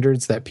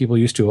standards that people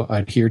used to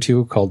adhere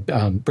to called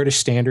British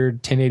Standard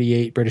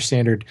 1088, British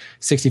Standard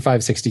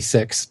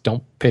 6566.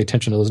 Don't pay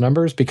attention to those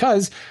numbers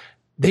because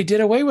they did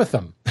away with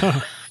them.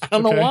 I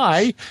don't know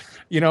why,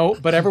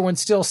 but everyone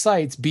still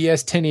cites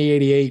BS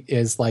 1088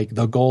 is like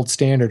the gold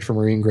standard for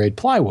marine grade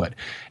plywood.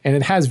 And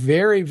it has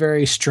very,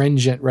 very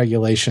stringent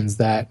regulations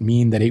that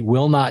mean that it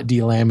will not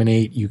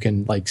delaminate. You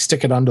can like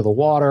stick it under the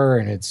water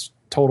and it's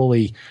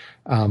totally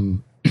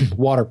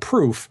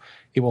waterproof.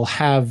 It will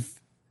have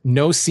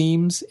no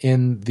seams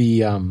in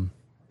the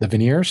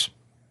veneers.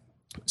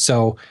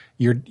 So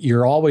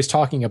you're always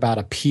talking about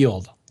a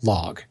peeled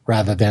log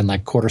rather than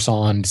like quarter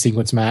sawn,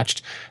 sequence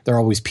matched. They're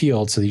always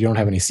peeled so that you don't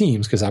have any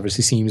seams, because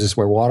obviously seams is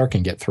where water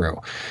can get through.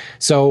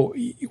 So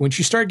once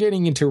you start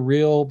getting into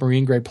real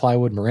marine grade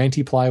plywood,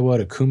 Meranti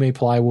plywood, Akume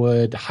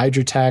plywood,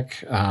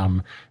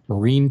 Hydrotech,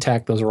 Marine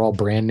Tech, those are all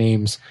brand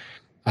names,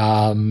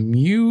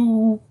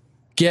 you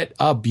get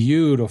a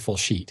beautiful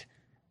sheet.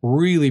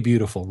 Really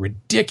beautiful,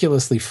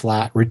 ridiculously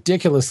flat,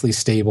 ridiculously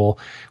stable,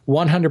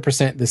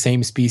 100% the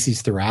same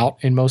species throughout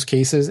in most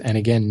cases. And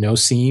again, no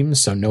seams,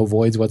 so no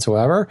voids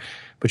whatsoever.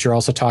 But you're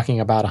also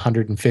talking about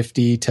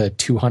 $150 to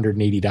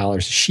 $280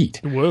 a sheet.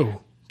 Whoa,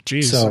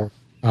 geez. So,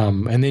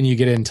 and then you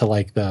get into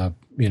like the,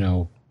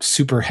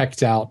 super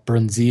hecked out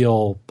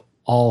Brunzil,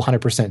 all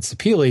 100%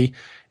 Sapele,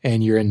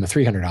 and you're in the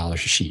 $300 a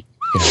sheet.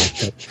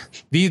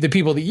 The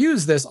people that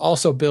use this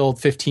also build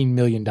 $15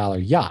 million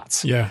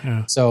yachts.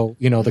 Yeah. So,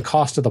 the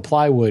cost of the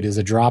plywood is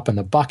a drop in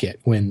the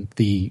bucket when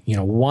the,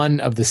 one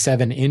of the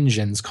 7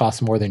 engines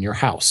costs more than your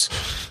house.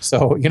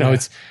 So,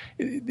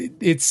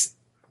 it's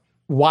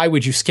why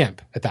would you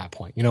skimp at that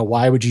point?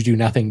 Why would you do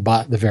nothing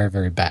but the very,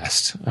 very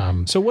best?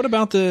 So what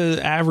about the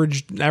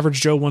average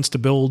Joe wants to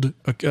build,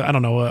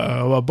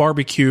 a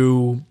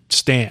barbecue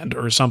stand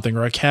or something,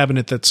 or a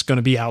cabinet that's going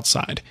to be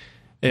outside?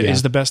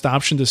 Is the best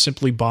option to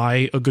simply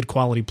buy a good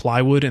quality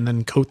plywood and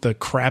then coat the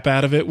crap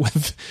out of it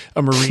with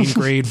a marine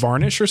grade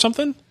varnish or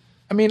something?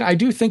 I mean, I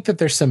do think that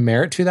there's some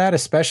merit to that,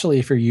 especially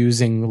if you're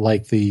using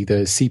like the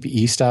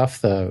CPE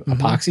stuff, the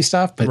epoxy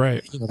stuff. But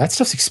that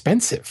stuff's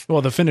expensive.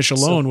 Well, the finish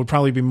alone would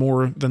probably be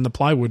more than the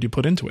plywood you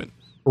put into it.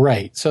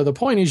 Right. So the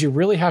point is you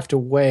really have to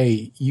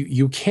weigh,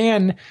 you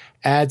can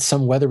add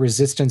some weather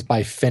resistance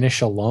by finish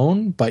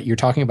alone, but you're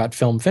talking about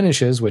film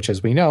finishes, which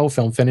as we know,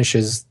 film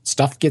finishes,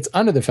 stuff gets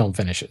under the film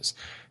finishes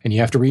and you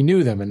have to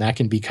renew them. And that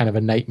can be kind of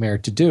a nightmare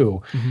to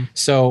do. Mm-hmm.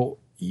 So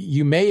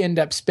you may end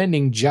up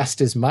spending just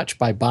as much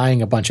by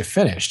buying a bunch of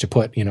finish to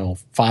put,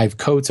 5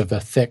 coats of a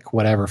thick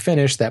whatever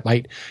finish that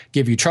might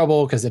give you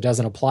trouble because it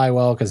doesn't apply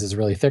well because it's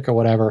really thick or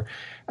whatever.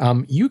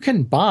 You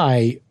can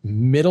buy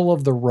middle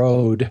of the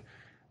road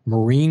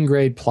marine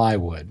grade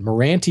plywood.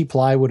 Meranti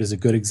plywood is a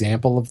good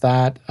example of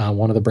that.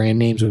 One of the brand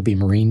names would be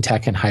Marine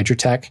Tech and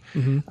Hydrotech.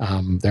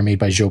 Mm-hmm. They're made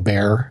by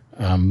Jobert.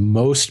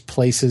 Most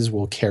places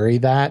will carry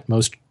that.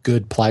 Most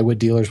good plywood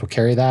dealers will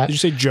carry that. Did you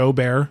say Joe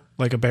Bear?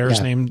 Like a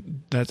bear's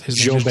name? That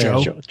his name is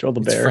Joe? Joe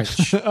the Bear.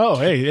 Oh,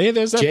 hey,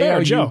 there's that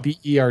bear, Joe.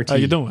 Joubert. How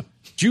you doing?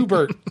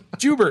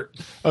 Joubert.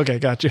 Okay,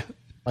 gotcha.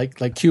 Like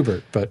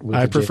Cubert, but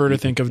I prefer to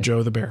think of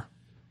Joe the Bear.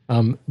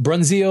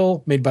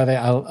 Brunzil, made by the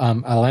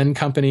Allen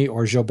company,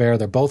 or Jobert,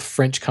 they're both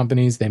French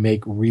companies. They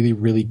make really,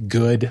 really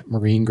good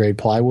marine grade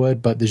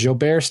plywood, but the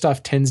Jobert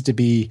stuff tends to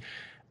be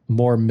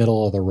more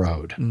middle of the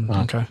road.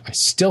 Okay. I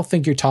still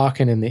think you're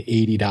talking in the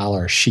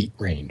 $80 sheet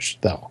range,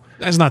 though.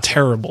 That's not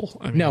terrible.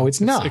 I mean, no,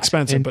 it's not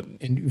expensive, but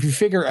if you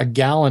figure a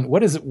gallon,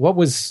 what's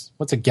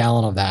a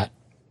gallon of that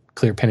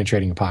clear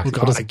penetrating epoxy? Oh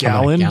God, a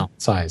gallon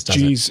size?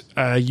 Geez,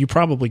 you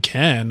probably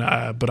can,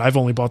 but I've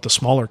only bought the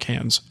smaller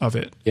cans of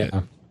it.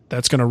 Yeah.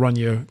 That's going to run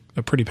you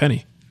a pretty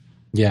penny.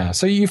 Yeah.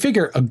 So you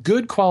figure a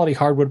good quality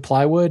hardwood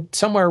plywood,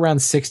 somewhere around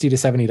 $60 to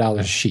 $70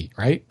 a sheet,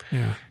 right?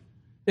 Yeah.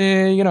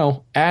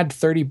 Add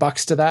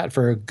 $30 to that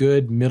for a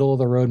good middle of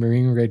the road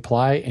marine grade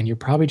ply, and you're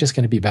probably just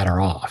going to be better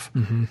off.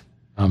 Mm-hmm.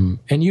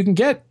 And you can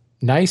get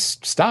nice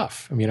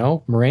stuff.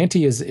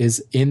 Meranti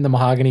is in the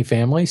mahogany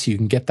family, so you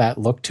can get that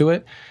look to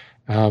it.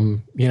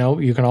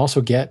 You can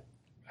also get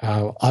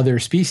other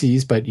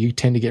species, but you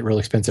tend to get real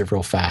expensive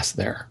real fast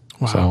there.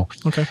 Wow.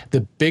 So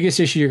the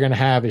biggest issue you're going to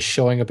have is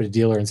showing up at a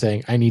dealer and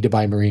saying, I need to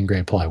buy marine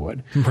grade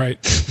plywood.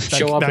 Right.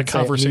 Show up and say,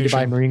 I need to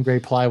buy marine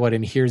grade plywood,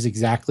 and here's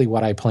exactly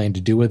what I plan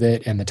to do with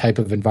it and the type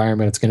of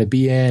environment it's going to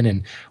be in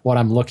and what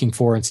I'm looking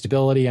for in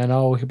stability.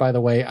 And by the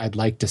way, I'd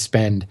like to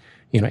spend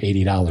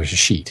 $80 a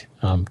sheet.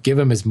 Give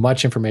them as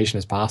much information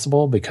as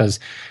possible, because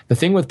the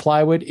thing with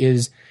plywood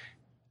is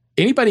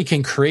anybody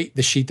can create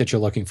the sheet that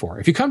you're looking for.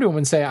 If you come to them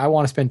and say, I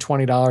want to spend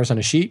 $20 on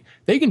a sheet,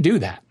 they can do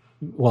that.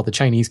 Well, the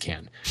Chinese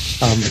can.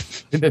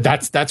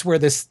 That's where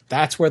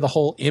the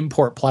whole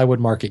import plywood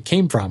market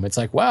came from. It's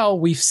like, well,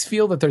 we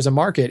feel that there's a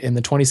market in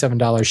the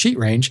 $27 sheet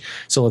range,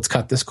 so let's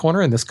cut this corner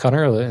and this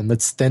corner, and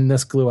let's thin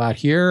this glue out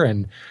here,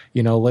 and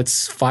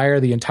let's fire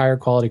the entire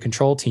quality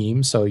control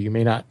team, so you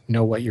may not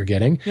know what you're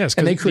getting. Yes,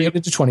 and they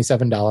created the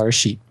 $27 a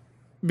sheet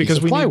because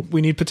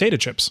we need potato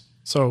chips.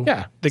 So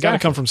yeah, they got to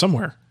come from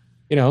somewhere.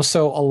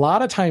 So a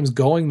lot of times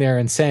going there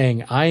and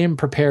saying, I am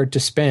prepared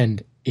to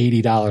spend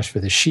 $80 for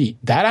the sheet,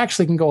 that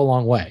actually can go a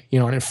long way,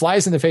 and it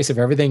flies in the face of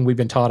everything we've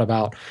been taught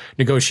about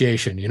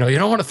negotiation. You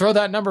don't want to throw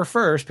that number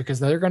first because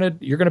you're going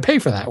to pay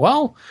for that.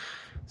 Well,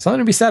 something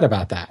to be said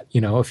about that.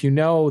 If you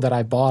know that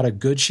I bought a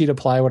good sheet of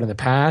plywood in the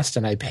past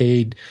and I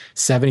paid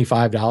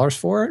 $75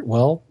 for it,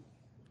 well,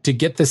 to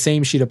get the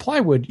same sheet of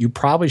plywood, you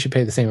probably should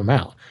pay the same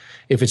amount.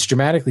 If it's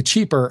dramatically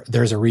cheaper,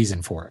 there's a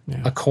reason for it.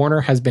 Yeah. A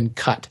corner has been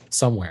cut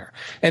somewhere.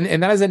 And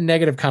that has a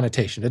negative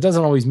connotation. It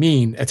doesn't always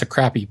mean it's a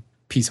crappy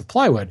piece of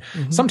plywood.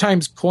 Mm-hmm.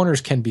 Sometimes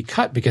corners can be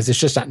cut because it's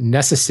just not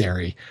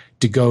necessary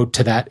to go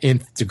to that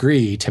nth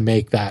degree to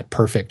make that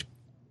perfect,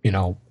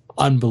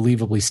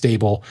 unbelievably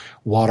stable,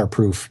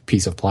 waterproof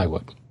piece of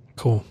plywood.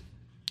 Cool.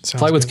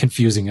 Sounds Plywood's good.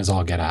 Confusing as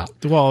all get out.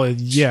 Well,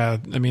 yeah.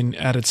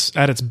 At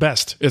its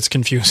best, it's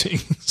confusing.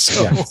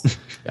 So,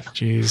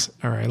 geez.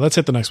 All right, let's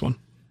hit the next one.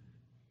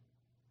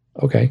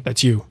 Okay,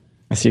 that's you.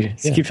 That's you.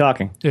 Just keep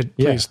talking.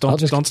 Please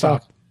don't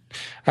stop.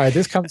 All right,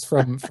 this comes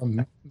from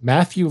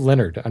Matthew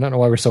Leonard. I don't know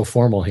why we're so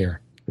formal here.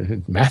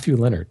 Matthew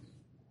Leonard.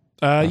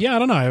 I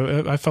don't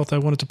know. I felt I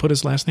wanted to put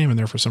his last name in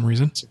there for some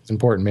reason. It's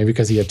important, maybe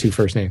because he had two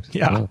first names.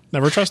 Yeah,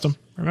 never trust him.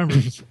 Remember.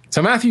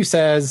 So Matthew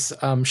says,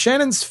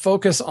 Shannon's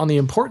focus on the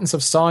importance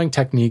of sawing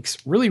techniques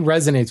really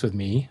resonates with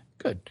me.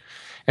 Good.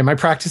 And my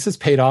practice has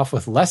paid off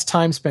with less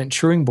time spent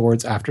truing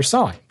boards after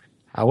sawing.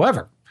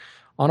 However,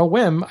 on a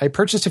whim, I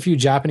purchased a few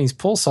Japanese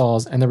pull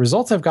saws, and the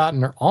results I've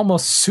gotten are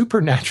almost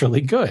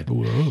supernaturally good.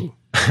 Whoa.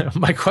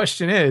 My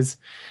question is,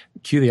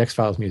 cue the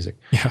X-Files music.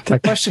 Yeah. My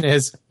question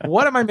is,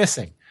 what am I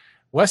missing?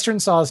 Western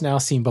saws now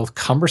seem both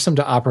cumbersome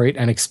to operate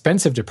and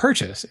expensive to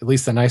purchase, at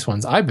least the nice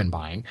ones I've been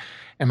buying.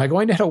 Am I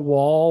going to hit a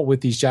wall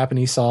with these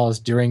Japanese saws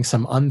during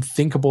some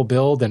unthinkable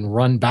build and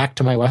run back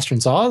to my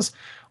Western saws?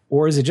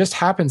 Or is it just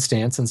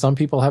happenstance and some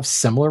people have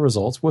similar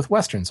results with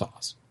Western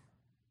saws?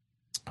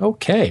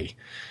 Okay.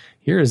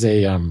 Here is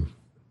a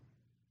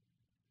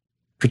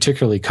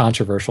particularly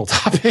controversial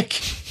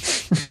topic.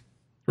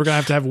 We're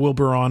going to have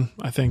Wilbur on,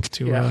 I think,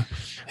 to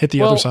hit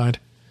the other side.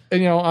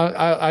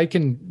 I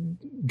can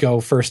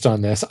go first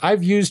on this.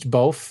 I've used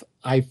both.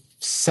 I've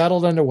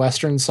settled into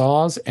Western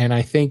saws, and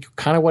I think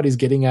kind of what he's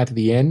getting at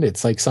the end,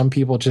 it's like some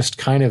people just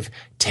kind of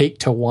take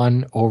to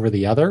one over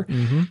the other.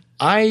 Mm-hmm.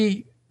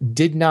 I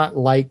did not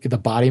like the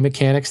body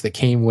mechanics that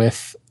came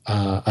with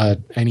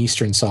an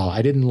Eastern saw.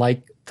 I didn't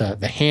like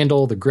the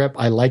handle, the grip.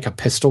 I like a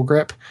pistol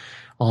grip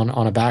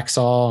on a back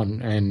saw,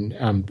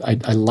 and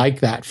I like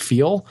that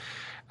feel.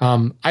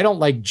 I don't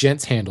like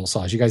gents handle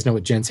saws. You guys know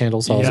what gents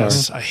handle saws are?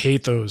 Yes, I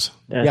hate those.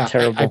 Yeah,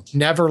 terrible. I've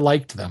never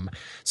liked them.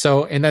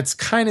 So, and that's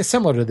kind of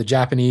similar to the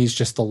Japanese,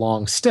 just the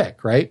long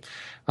stick, right?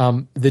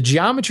 The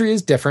geometry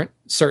is different,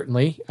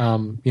 certainly.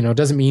 It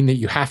doesn't mean that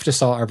you have to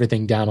saw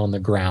everything down on the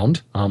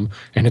ground. And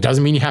it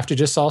doesn't mean you have to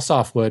just saw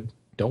softwood.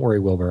 Don't worry,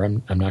 Wilbur.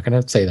 I'm not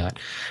going to say that.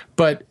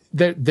 But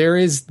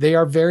they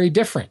are very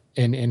different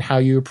in how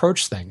you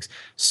approach things.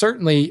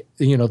 Certainly,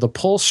 the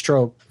pull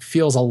stroke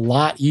feels a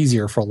lot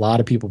easier for a lot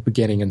of people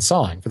beginning in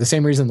sawing. For the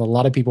same reason that a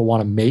lot of people want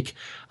to make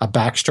a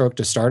backstroke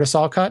to start a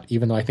saw cut,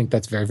 even though I think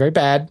that's very, very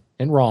bad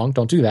and wrong.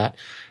 Don't do that.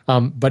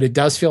 But it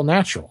does feel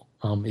natural.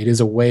 It is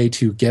a way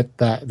to get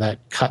that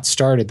cut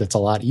started that's a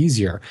lot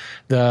easier.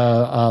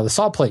 The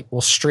saw plate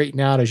will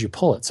straighten out as you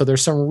pull it. So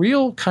there's some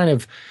real kind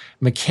of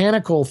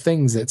mechanical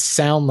things that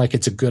sound like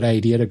it's a good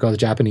idea to go to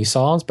Japanese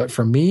saws, but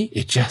for me,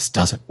 it just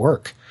doesn't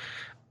work.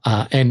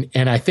 And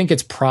I think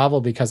it's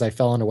probably because I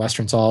fell into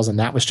Western saws, and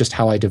that was just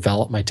how I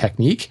developed my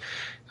technique.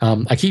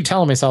 I keep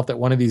telling myself that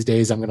one of these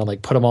days I'm going to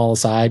put them all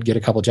aside, get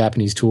a couple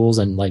Japanese tools,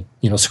 and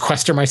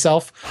sequester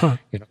myself.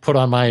 Put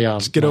on my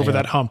just get over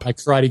that hump, my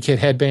Karate Kid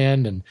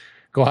headband, and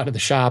go out to the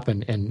shop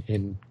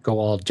and go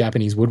all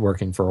Japanese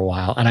woodworking for a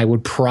while. And I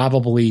would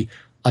probably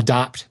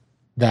adopt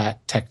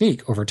that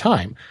technique over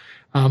time.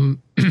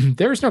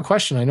 There's no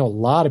question. I know a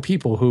lot of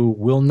people who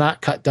will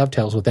not cut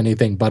dovetails with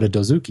anything but a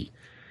dozuki.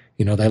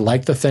 They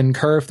like the thin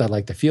curve. They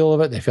like the feel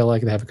of it. They feel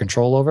like they have a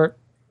control over it.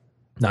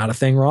 Not a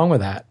thing wrong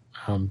with that.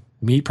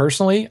 Me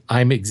personally,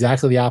 I'm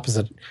exactly the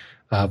opposite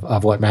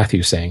of what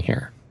Matthew's saying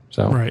here.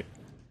 So, right.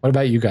 What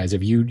about you guys?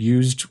 Have you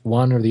used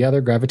one or the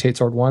other, gravitate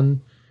toward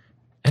one,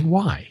 and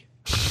why?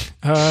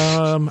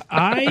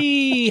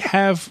 I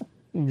have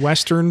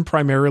Western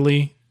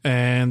primarily,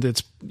 and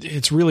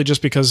it's really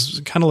just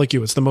because, kind of like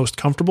you, it's the most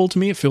comfortable to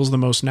me. It feels the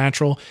most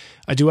natural.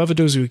 I do have a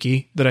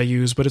Dozuki that I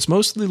use, but it's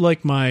mostly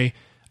like I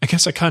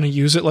guess I kind of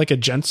use it like a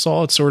gent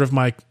saw. It's sort of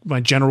my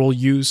general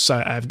use.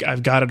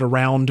 I've got it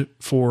around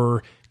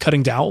for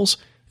cutting dowels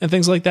and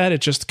things like that. It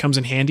just comes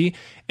in handy.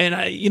 And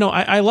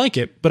I like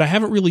it, but I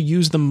haven't really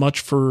used them much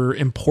for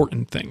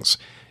important things.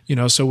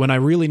 So when I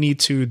really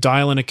need to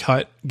dial in a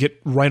cut, get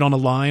right on a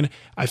line,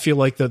 I feel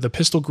like the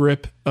pistol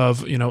grip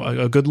of,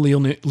 a good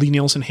Lee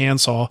Nielsen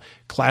handsaw,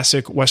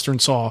 classic Western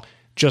saw,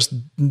 just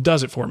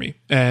does it for me.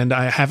 And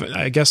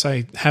I guess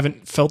I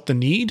haven't felt the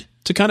need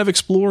to kind of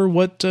explore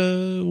what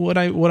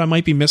I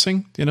might be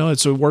missing.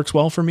 It works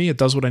well for me. It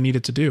does what I need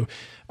it to do.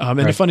 And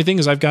the funny thing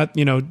is, I've got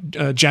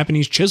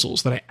Japanese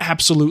chisels that I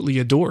absolutely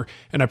adore,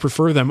 and I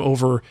prefer them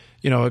over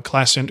a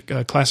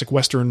classic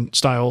Western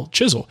style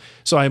chisel.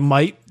 So I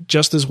might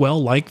just as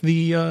well like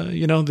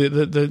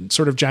the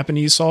sort of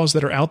Japanese saws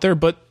that are out there,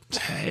 but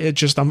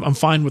I'm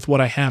fine with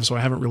what I have, so I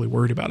haven't really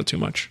worried about it too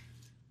much.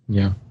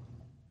 Yeah,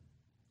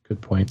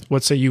 good point.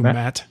 What say you,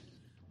 Matt?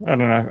 I don't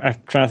know. I'm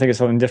trying to think of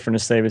something different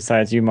to say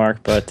besides you,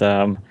 Mark. But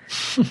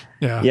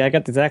yeah, I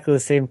got exactly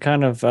the same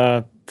kind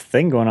of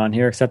thing going on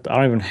here, except I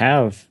don't even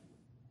have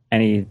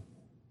any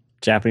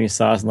Japanese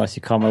saws unless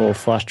you call my little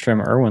flush trim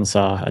Irwin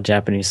saw a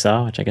Japanese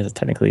saw, which I guess it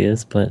technically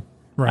is, but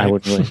I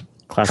wouldn't really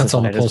classify cuts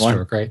on the it pull as one.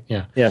 stroke, right?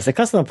 Yeah. Yes, it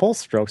cuts on the pull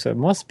stroke, so it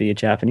must be a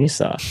Japanese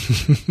saw.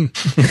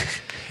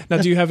 Now,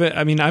 do you have it?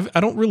 I mean, I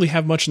don't really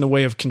have much in the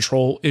way of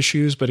control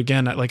issues, but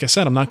again, like I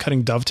said, I'm not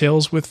cutting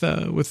dovetails with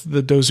the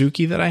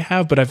Dozuki that I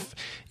have, but I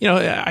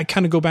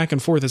kind of go back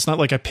and forth. It's not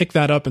like I pick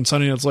that up and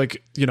suddenly it's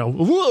like,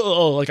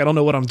 whoa, like I don't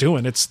know what I'm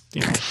doing. It's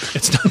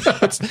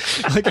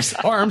like there's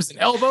arms and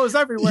elbows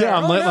everywhere. Yeah,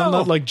 I'm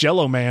not like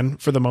Jello Man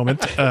for the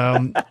moment.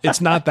 It's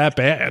not that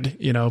bad,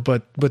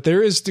 but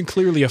there is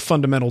clearly a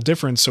fundamental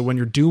difference. So when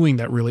you're doing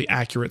that really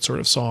accurate sort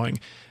of sawing,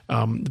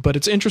 but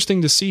it's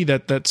interesting to see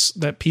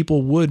that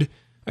people would.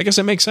 I guess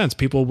it makes sense.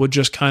 People would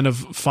just kind of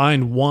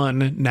find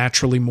one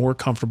naturally more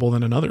comfortable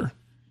than another.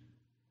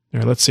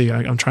 Here, let's see.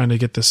 I'm trying to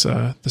get this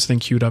thing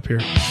queued up here.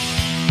 Do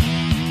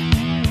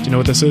you know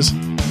what this is?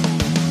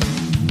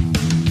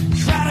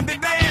 Try to be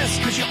best,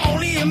 'cause you're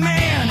only a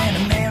man,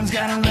 and a man's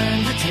gotta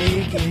learn to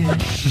take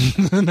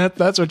it.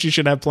 That's what you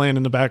should have playing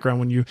in the background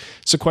when you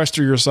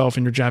sequester yourself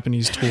in your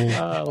Japanese tool.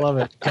 I love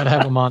it. Gotta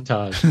have a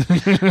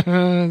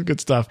montage. Good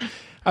stuff.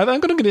 I'm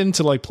going to get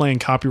into like playing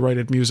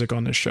copyrighted music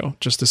on this show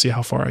just to see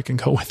how far I can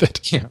go with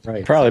it. Yeah,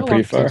 right. Probably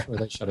pretty far.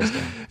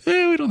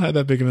 We don't have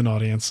that big of an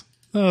audience.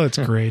 Oh, it's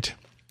great.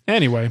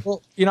 Anyway.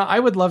 Well, I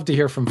would love to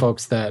hear from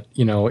folks that,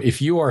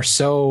 if you are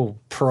so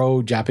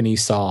pro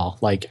Japanese saw,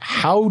 like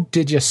how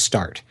did you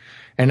start?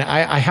 And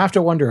I have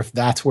to wonder if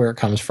that's where it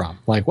comes from.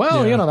 Like,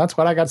 well, that's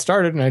what I got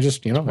started and I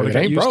just, it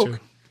ain't broke.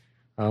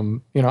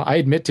 I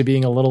admit to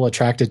being a little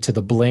attracted to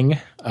the bling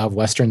of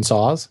Western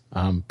saws,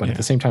 but at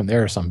the same time,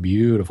 there are some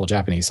beautiful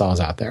Japanese saws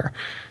out there.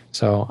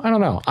 So I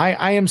don't know.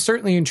 I am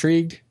certainly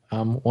intrigued.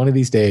 One of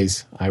these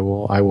days, I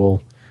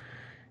will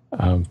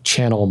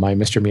channel my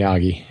Mr.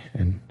 Miyagi,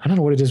 and I don't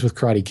know what it is with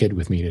Karate Kid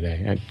with me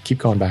today. I keep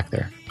going back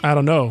there. I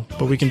don't know,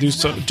 but we can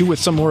do with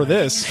some more of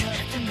this.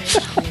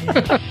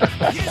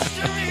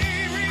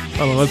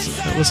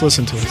 Let's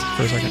listen to it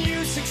for a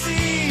second.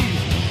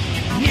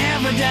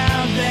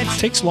 It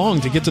takes long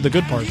to get to the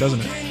good part,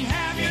 doesn't it?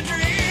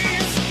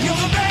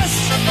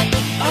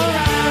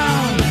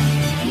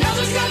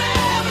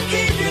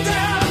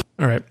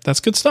 All right, that's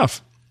good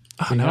stuff.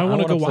 Now I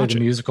want to go watch the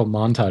musical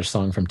montage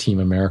song from Team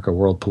America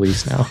World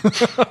Police now.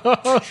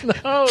 Oh,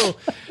 no.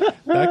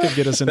 That could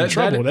get us into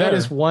trouble there.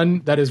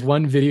 That is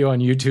one video on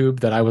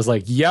YouTube that I was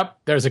like, yep,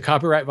 there's a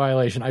copyright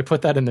violation. I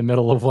put that in the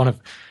middle of one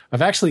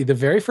of actually the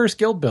very first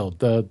guild build,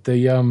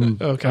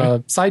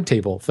 the side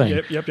table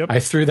thing. Yep. I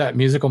threw that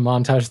musical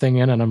montage thing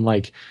in, and I'm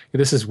like,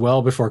 this is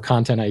well before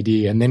Content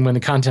ID. And then when the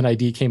Content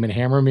ID came and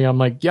hammered me, I'm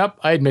like, yep,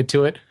 I admit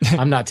to it.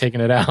 I'm not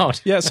taking it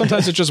out. Yeah,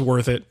 sometimes it's just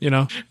worth it,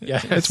 Yeah,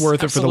 it's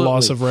worth it for the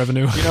loss of revenue.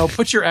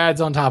 Put your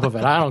ads on top of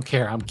it. I don't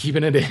care. I'm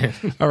keeping it in.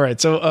 All right,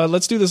 so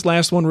let's do this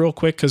last one real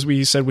quick because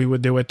we said we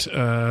would do it.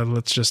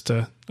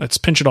 Let's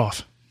pinch it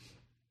off.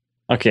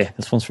 Okay,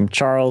 this one's from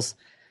Charles.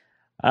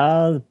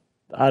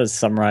 I'll just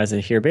summarize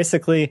it here.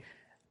 Basically,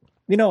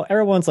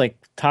 everyone's like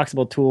talks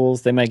about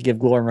tools. They might give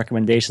glowing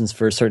recommendations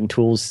for certain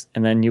tools,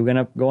 and then you're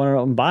gonna go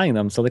out and buying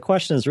them. So the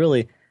question is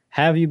really,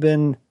 have you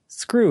been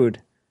screwed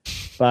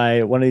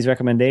by one of these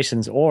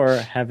recommendations, or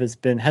has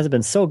it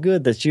been so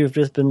good that you've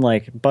just been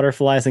like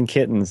butterflies and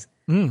kittens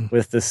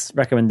with this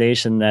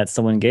recommendation that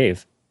someone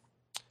gave?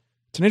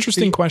 It's an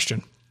interesting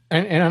question.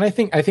 And I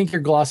think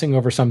you're glossing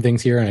over some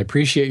things here, and I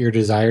appreciate your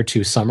desire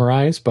to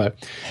summarize. But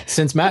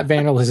since Matt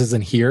Vanderlis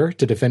isn't here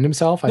to defend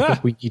himself, I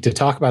think we need to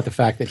talk about the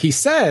fact that he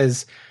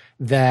says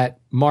that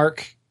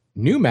Mark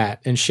New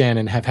Matt and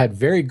Shannon have had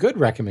very good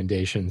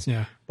recommendations.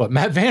 Yeah. But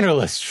Matt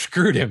Vanderlist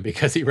screwed him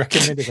because he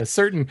recommended a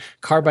certain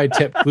carbide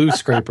tip glue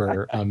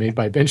scraper made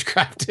by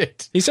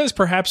Benchcrafted. He says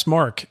perhaps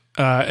Mark.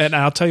 And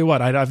I'll tell you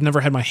what, I've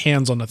never had my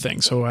hands on the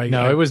thing. So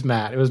it was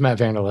Matt. It was Matt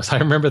Vanderlist. I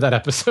remember that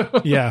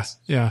episode. Yeah.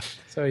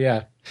 So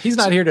yeah, he's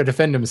not here to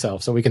defend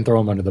himself, so we can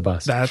throw him under the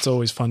bus. That's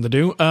always fun to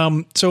do.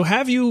 So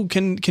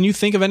can you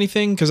think of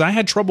anything? Because I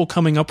had trouble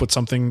coming up with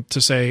something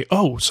to say,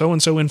 oh,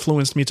 so-and-so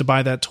influenced me to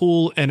buy that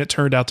tool, and it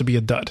turned out to be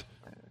a dud.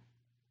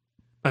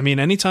 I mean,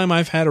 anytime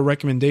I've had a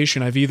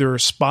recommendation, I've either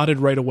spotted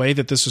right away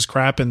that this is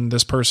crap and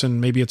this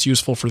person, maybe it's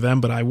useful for them,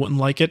 but I wouldn't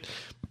like it,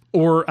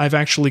 or I've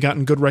actually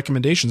gotten good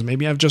recommendations.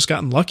 Maybe I've just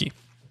gotten lucky.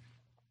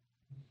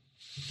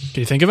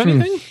 Can you think of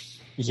anything?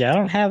 Yeah, I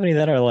don't have any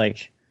that are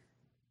like,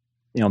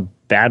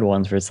 bad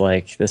ones where it's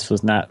like, this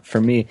was not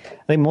for me.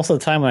 I think most of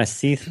the time when I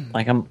see,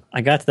 like,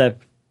 I got to that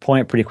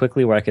point pretty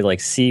quickly where I could like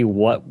see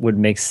what would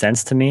make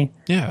sense to me.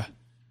 Yeah.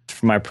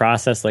 For my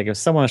process, like if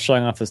someone is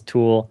showing off this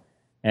tool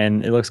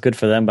and it looks good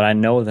for them, but I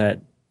know that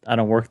I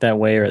don't work that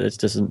way, or it's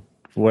just for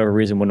whatever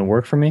reason wouldn't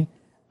work for me,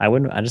 I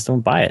just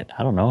don't buy it.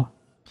 I don't know.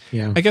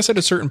 Yeah. I guess at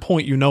a certain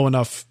point, you know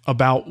enough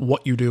about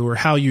what you do or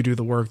how you do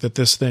the work that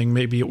this thing,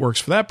 maybe it works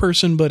for that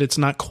person, but it's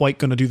not quite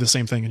going to do the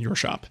same thing in your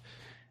shop.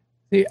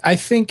 I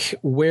think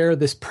where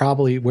this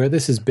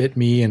has bit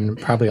me, and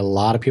probably a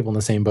lot of people in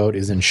the same boat,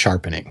 is in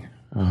sharpening.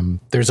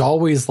 There's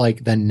always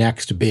like the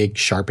next big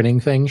sharpening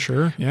thing.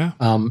 Sure. Yeah.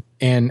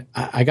 And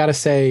I got to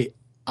say,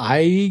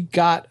 I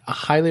got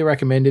highly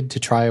recommended to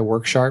try a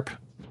WorkSharp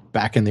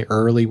back in the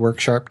early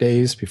WorkSharp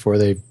days before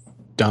they've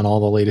done all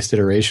the latest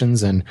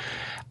iterations. And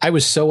I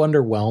was so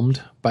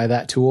underwhelmed by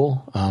that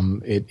tool.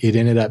 It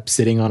ended up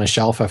sitting on a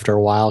shelf after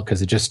a while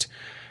because it just,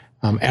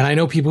 and I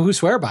know people who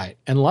swear by it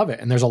and love it.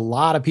 And there's a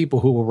lot of people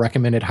who will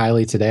recommend it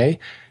highly today.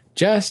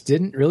 Just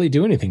didn't really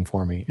do anything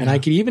for me. And I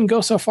could even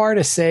go so far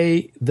to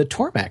say the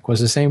Tormek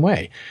was the same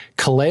way.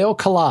 Kaleo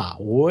Kala,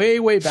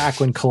 way back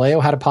when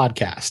Kaleo had a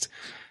podcast,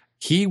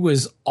 he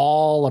was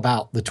all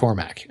about the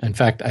Tormek. In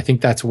fact, I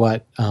think that's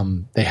what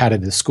they had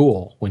at the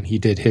school when he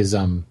did his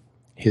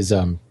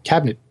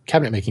cabinet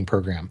making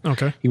program.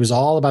 Okay. He was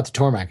all about the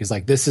Tormek. He's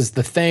like, this is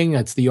the thing.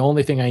 That's the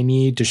only thing I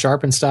need to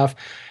sharpen stuff.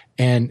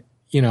 And,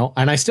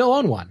 and I still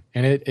own one,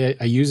 and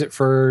I use it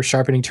for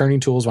sharpening turning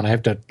tools when I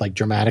have to like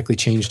dramatically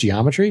change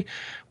geometry,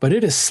 but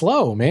it is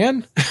slow,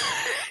 man.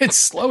 It's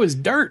slow as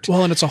dirt.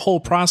 Well, and it's a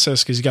whole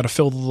process because you got to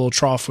fill the little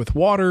trough with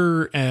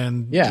water,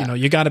 and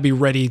you got to be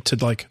ready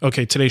to like,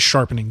 okay, today's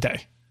sharpening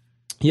day.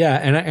 Yeah,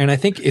 and I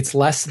think it's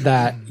less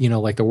that,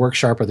 like the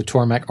WorkSharp or the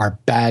Tormek are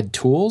bad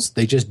tools.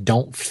 They just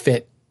don't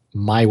fit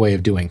my way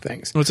of doing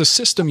things. Well, it's a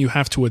system you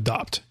have to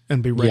adopt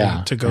and be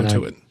ready to go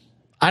to it.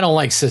 I don't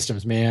like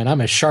systems, man. I'm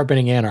a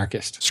sharpening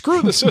anarchist.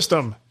 Screw the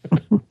system.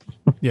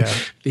 Yeah.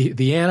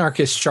 The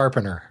anarchist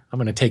sharpener. I'm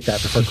going to take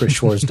that before Chris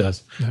Schwartz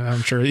does.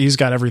 I'm sure he's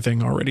got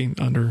everything already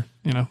under,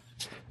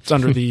 it's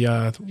under the,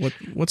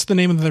 what's the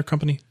name of their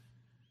company?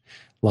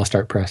 Lost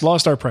Art Press.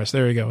 Lost Art Press.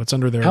 There you go. It's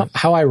under their.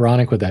 How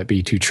ironic would that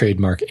be to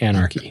trademark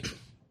anarchy?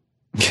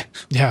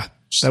 Yeah,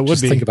 that would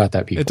be. Think about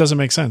that, people. It doesn't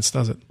make sense,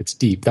 does it? It's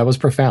deep. That was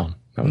profound.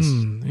 That was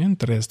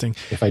interesting.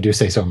 If I do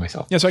say so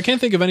myself. Yeah, so I can't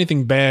think of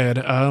anything bad.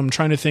 I'm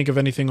trying to think of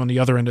anything on the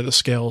other end of the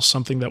scale,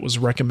 something that was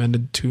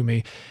recommended to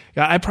me.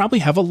 I probably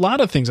have a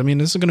lot of things. I mean,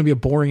 this is going to be a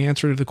boring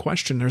answer to the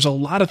question. There's a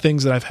lot of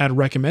things that I've had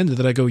recommended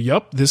that I go,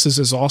 yup, this is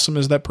as awesome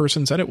as that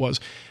person said it was.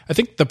 I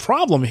think the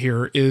problem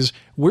here is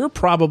we're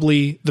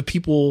probably the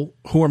people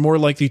who are more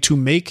likely to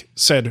make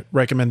said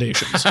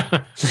recommendations,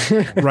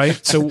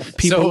 right? So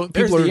people are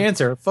the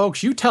answer,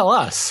 folks. You tell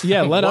us.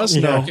 Yeah, let us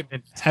know.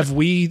 Have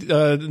we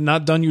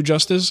not done you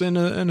justice in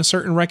a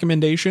certain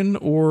recommendation,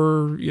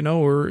 or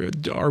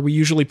are we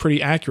usually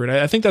pretty accurate?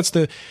 I think that's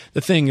the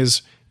thing,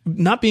 is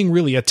not being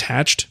really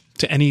attached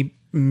to any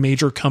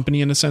major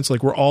company in a sense.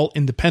 Like, we're all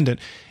independent.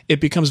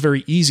 It becomes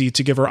very easy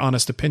to give our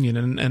honest opinion.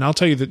 And I'll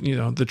tell you that,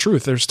 the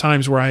truth, there's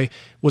times where I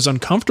was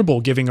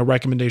uncomfortable giving a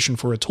recommendation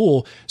for a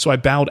tool. So I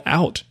bowed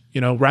out,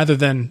 rather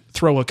than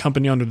throw a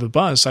company under the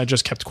bus, I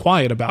just kept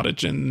quiet about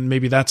it. And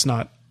maybe that's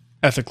not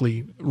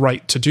ethically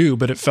right to do,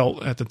 but it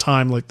felt at the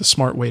time like the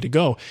smart way to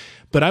go.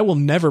 But I will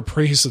never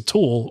praise a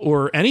tool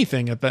or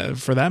anything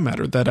for that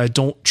matter that I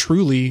don't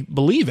truly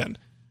believe in.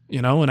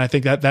 And I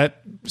think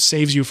that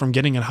saves you from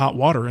getting in hot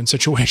water in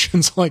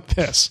situations like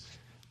this.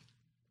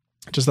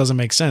 It just doesn't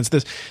make sense.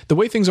 The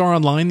way things are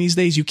online these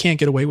days, you can't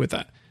get away with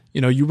that.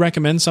 You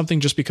recommend something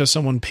just because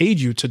someone paid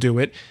you to do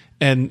it,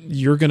 and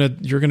you're gonna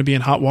be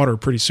in hot water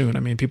pretty soon.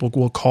 I mean, people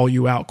will call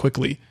you out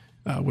quickly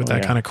with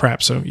that kind of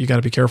crap. So you got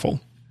to be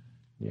careful.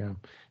 Yeah.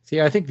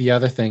 See, I think the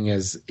other thing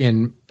is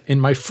in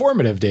my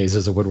formative days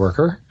as a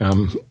woodworker,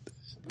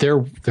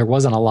 there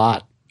wasn't a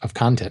lot of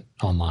content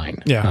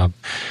online. Yeah.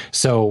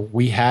 So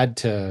we had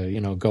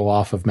to, go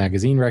off of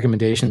magazine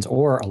recommendations,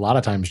 or a lot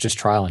of times just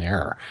trial and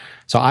error.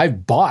 So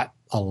I've bought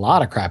a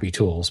lot of crappy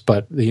tools,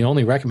 but the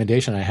only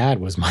recommendation I had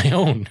was my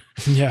own.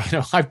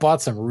 Yeah. I've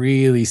bought some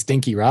really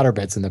stinky router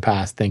bits in the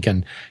past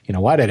thinking,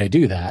 why did I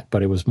do that?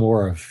 But it was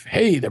more of,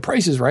 hey, the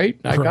price is right.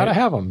 I got to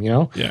have them,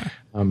 Yeah.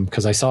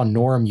 Because I saw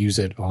Norm use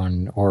it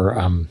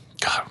God,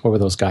 what were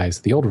those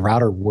guys? The old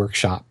Router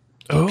Workshop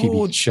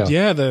PB show.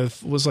 Yeah,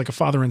 was like a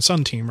father and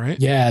son team, right?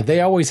 Yeah,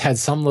 they always had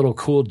some little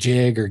cool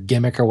jig or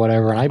gimmick or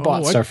whatever, and I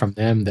bought stuff from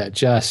them that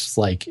just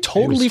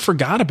totally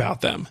forgot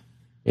about them.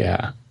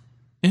 Yeah.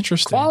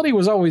 Interesting. Quality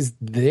was always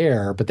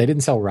there, but they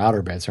didn't sell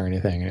router bits or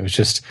anything. It was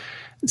just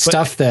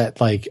stuff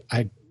that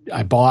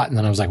I bought, and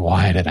then I was like,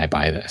 why did I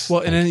buy this?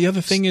 Well, and then the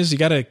other thing is you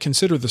got to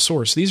consider the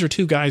source. These are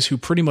two guys who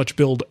pretty much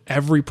build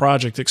every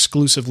project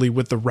exclusively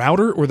with the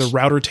router or the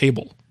router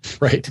table.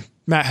 Right.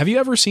 Matt, have you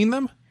ever seen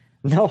them?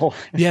 No.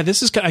 Yeah,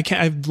 this is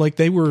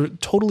they were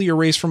totally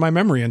erased from my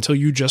memory until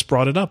you just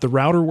brought it up. The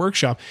Router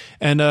Workshop,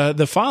 and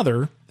the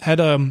father had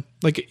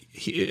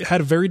he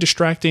had a very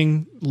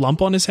distracting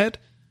lump on his head.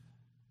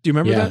 Do you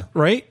remember that?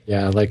 Right?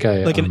 Yeah, like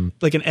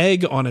an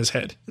egg on his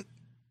head.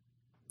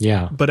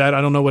 Yeah, but I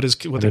don't know I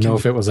don't know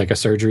if it was like a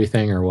surgery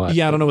thing or what.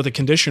 Yeah, I don't know what the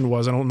condition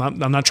was. I'm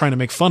not trying to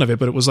make fun of it,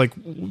 but it was like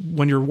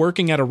when you're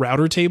working at a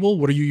router table,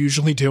 what are you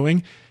usually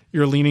doing?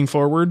 You're leaning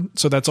forward,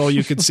 so that's all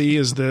you could see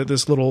is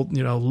this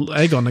little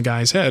egg on the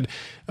guy's head.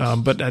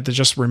 But I had to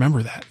just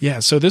remember that. Yeah,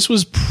 so this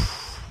was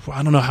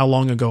I don't know how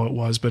long ago it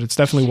was, but it's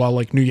definitely while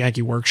like New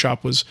Yankee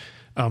Workshop was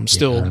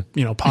still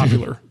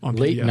popular on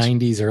late PBS.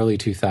 90s, early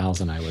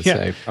 2000, I would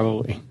say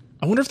probably.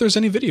 I wonder if there's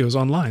any videos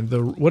online.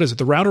 What is it?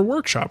 The Router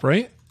Workshop,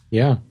 right?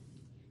 Yeah.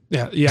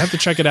 Yeah, you have to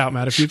check it out,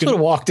 Matt. If you can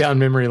walk down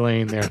memory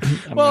lane there.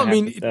 Well, I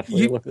mean,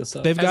 definitely look this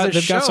up. They've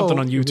got something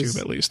on YouTube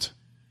at least.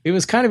 It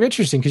was kind of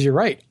interesting because you're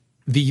right.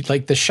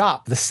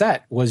 The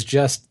set was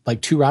just like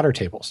two router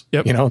tables.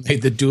 Yep.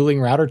 The dueling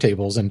router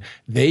tables, and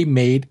they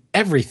made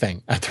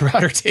everything at the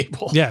router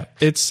table. Yeah,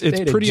 it's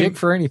pretty jig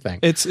for anything.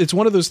 It's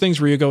one of those things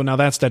where you go, now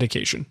that's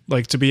dedication.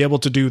 Like to be able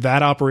to do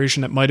that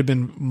operation that might have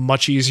been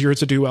much easier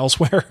to do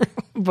elsewhere,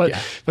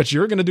 but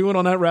you're going to do it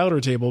on that router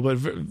table.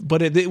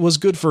 But it was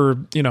good for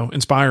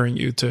inspiring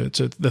you to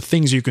the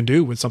things you can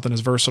do with something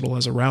as versatile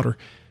as a router.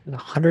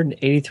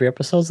 183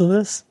 episodes of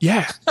this?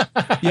 Yeah.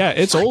 Yeah,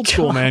 it's old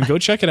school, man. Go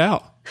check it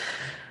out.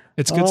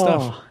 It's good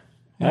stuff.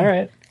 Yeah. All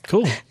right.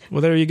 Cool.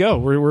 Well, there you go.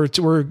 We're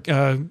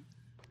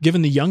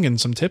giving the youngin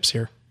some tips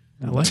here.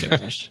 I like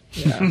it.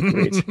 Yeah,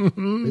 great.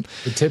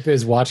 The tip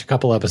is watch a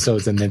couple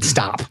episodes and then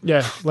stop.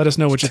 Yeah. Let us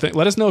know what you think.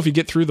 Let us know if you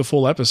get through the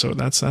full episode.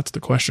 That's the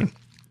question.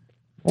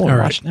 Oh, all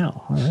right.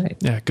 Now. All right.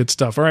 Yeah, good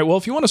stuff. All right. Well,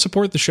 if you want to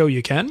support the show,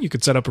 you can. You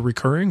could set up a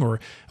recurring or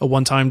a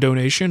one-time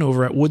donation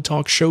over at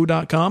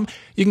woodtalkshow.com.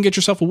 You can get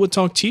yourself a Wood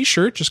Talk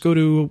t-shirt. Just go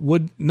to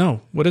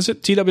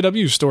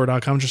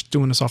TWWstore.com. Just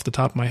doing this off the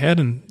top of my head,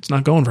 and it's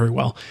not going very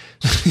well.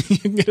 You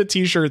can get a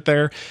t-shirt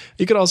there.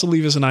 You could also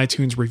leave us an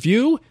iTunes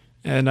review,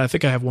 and I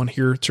think I have one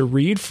here to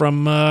read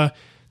from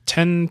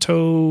 10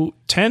 to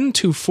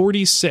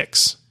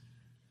 46.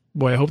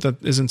 Boy, I hope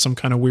that isn't some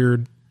kind of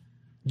weird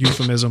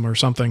euphemism or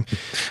something.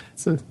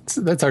 So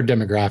that's our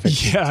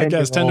demographic. Yeah, I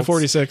guess 10 to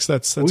 46.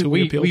 That's who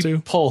we appeal to.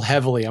 We pull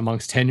heavily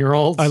amongst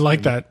 10-year-olds. I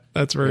like that.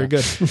 That's very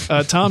good.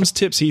 Tom's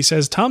Tips. He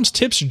says, Tom's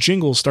Tips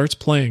jingle starts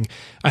playing.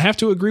 I have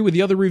to agree with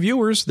the other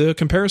reviewers. The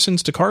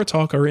comparisons to Car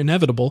Talk are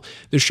inevitable.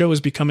 The show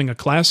is becoming a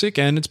classic,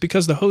 and it's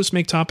because the hosts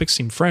make topics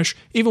seem fresh,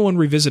 even when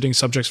revisiting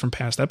subjects from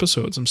past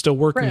episodes. I'm still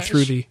working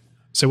through the...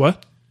 Say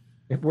what?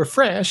 We're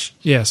fresh.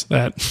 Yes,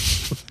 that.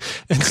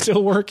 And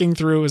still working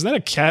through... Is that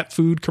a cat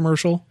food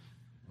commercial?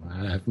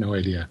 I have no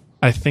idea.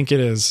 I think it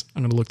is.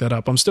 I'm going to look that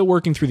up. I'm still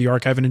working through the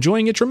archive and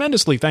enjoying it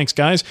tremendously. Thanks,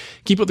 guys.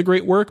 Keep up the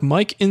great work.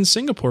 Mike in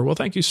Singapore. Well,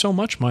 thank you so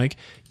much, Mike.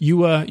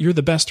 You're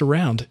the best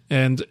around.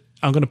 And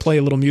I'm going to play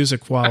a little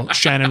music while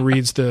Shannon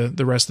reads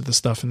the rest of the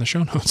stuff in the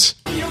show notes.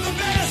 You're the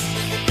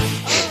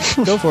best.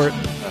 Go for it.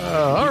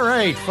 All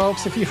right,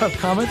 folks. If you have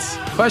comments,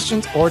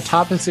 questions, or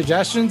topic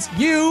suggestions,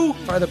 you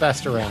are the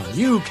best around.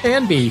 You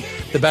can be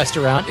the best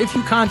around if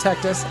you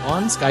contact us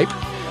on Skype.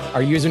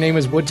 Our username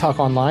is WoodTalk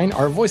Online.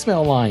 Our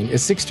voicemail line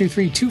is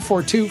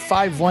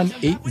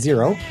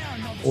 623-242-5180.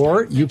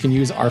 Or you can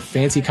use our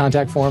fancy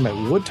contact form at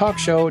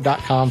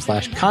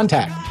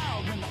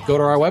woodtalkshow.com/contact. Go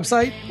to our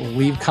website,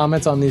 leave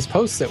comments on these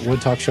posts at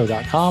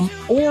woodtalkshow.com,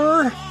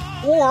 or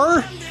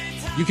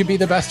you could be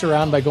the best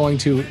around by going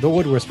to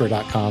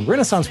thewoodwhisperer.com,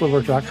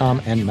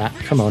 renaissancewoodwork.com, and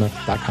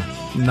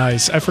mattcremona.com.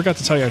 Nice. I forgot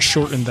to tell you I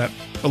shortened that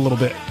a little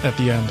bit at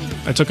the end.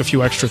 I took a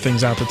few extra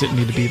things out that didn't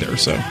need to be there,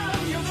 so...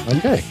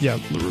 Okay. Yeah,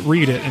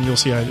 read it and you'll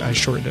see I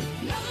shortened it.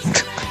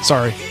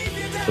 Sorry.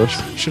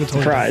 Oops. Should have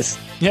told Surprise.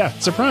 you. Yeah,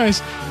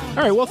 surprise. All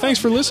right, well, thanks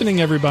for listening,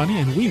 everybody,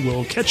 and we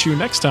will catch you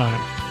next time.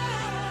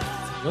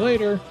 See you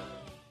later.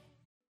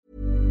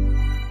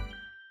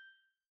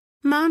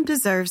 Mom Mom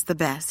deserves the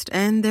best,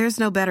 and there's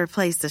no better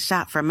place to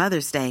shop for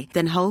Mother's Day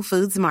than Whole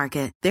Foods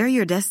Market. They're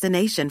your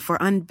destination for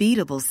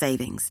unbeatable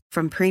savings,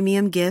 from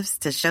premium gifts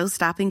to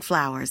show-stopping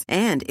flowers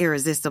and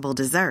irresistible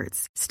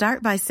desserts.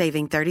 Start by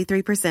saving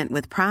 33%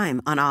 with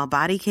Prime on all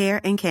body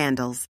care and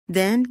candles.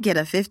 Then get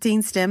a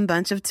 15-stem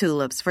bunch of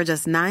tulips for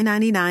just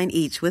 $9.99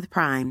 each with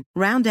Prime.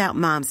 Round out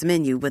Mom's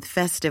menu with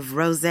festive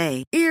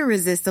rosé,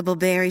 irresistible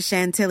berry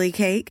chantilly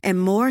cake, and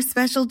more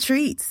special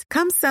treats.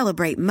 Come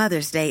celebrate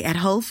Mother's Day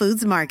at Whole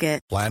Foods Market.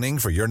 Planning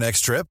for your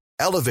next trip?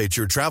 Elevate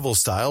your travel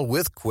style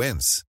with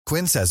Quince.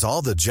 Quince has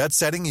all the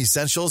jet-setting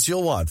essentials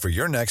you'll want for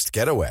your next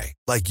getaway,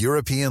 like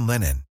European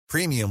linen,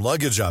 premium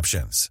luggage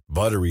options,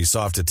 buttery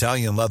soft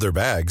Italian leather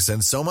bags,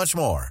 and so much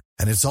more.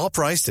 And it's all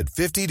priced at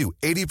 50 to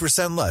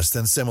 80% less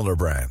than similar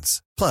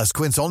brands. Plus,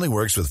 Quince only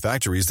works with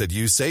factories that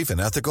use safe and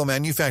ethical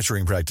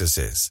manufacturing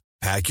practices.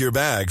 Pack your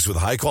bags with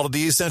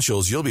high-quality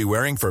essentials you'll be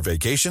wearing for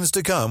vacations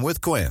to come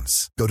with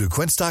Quince. Go to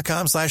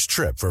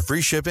quince.com/trip for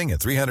free shipping and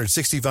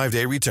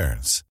 365-day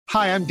returns.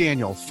 Hi, I'm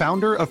Daniel,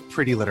 founder of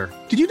Pretty Litter.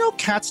 Did you know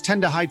cats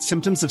tend to hide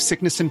symptoms of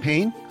sickness and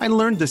pain? I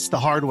learned this the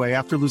hard way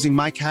after losing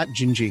my cat,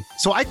 Gingy.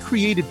 So I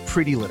created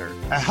Pretty Litter,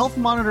 a health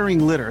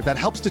monitoring litter that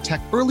helps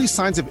detect early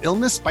signs of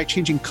illness by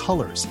changing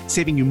colors,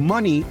 saving you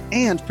money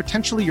and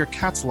potentially your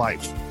cat's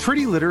life.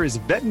 Pretty Litter is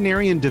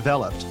veterinarian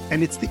developed,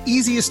 and it's the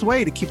easiest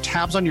way to keep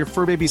tabs on your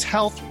fur baby's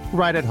health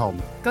right at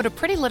home. Go to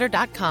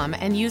prettylitter.com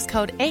and use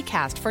code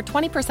ACAST for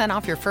 20%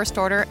 off your first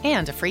order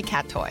and a free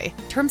cat toy.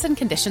 Terms and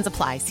conditions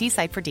apply. See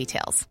site for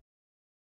details.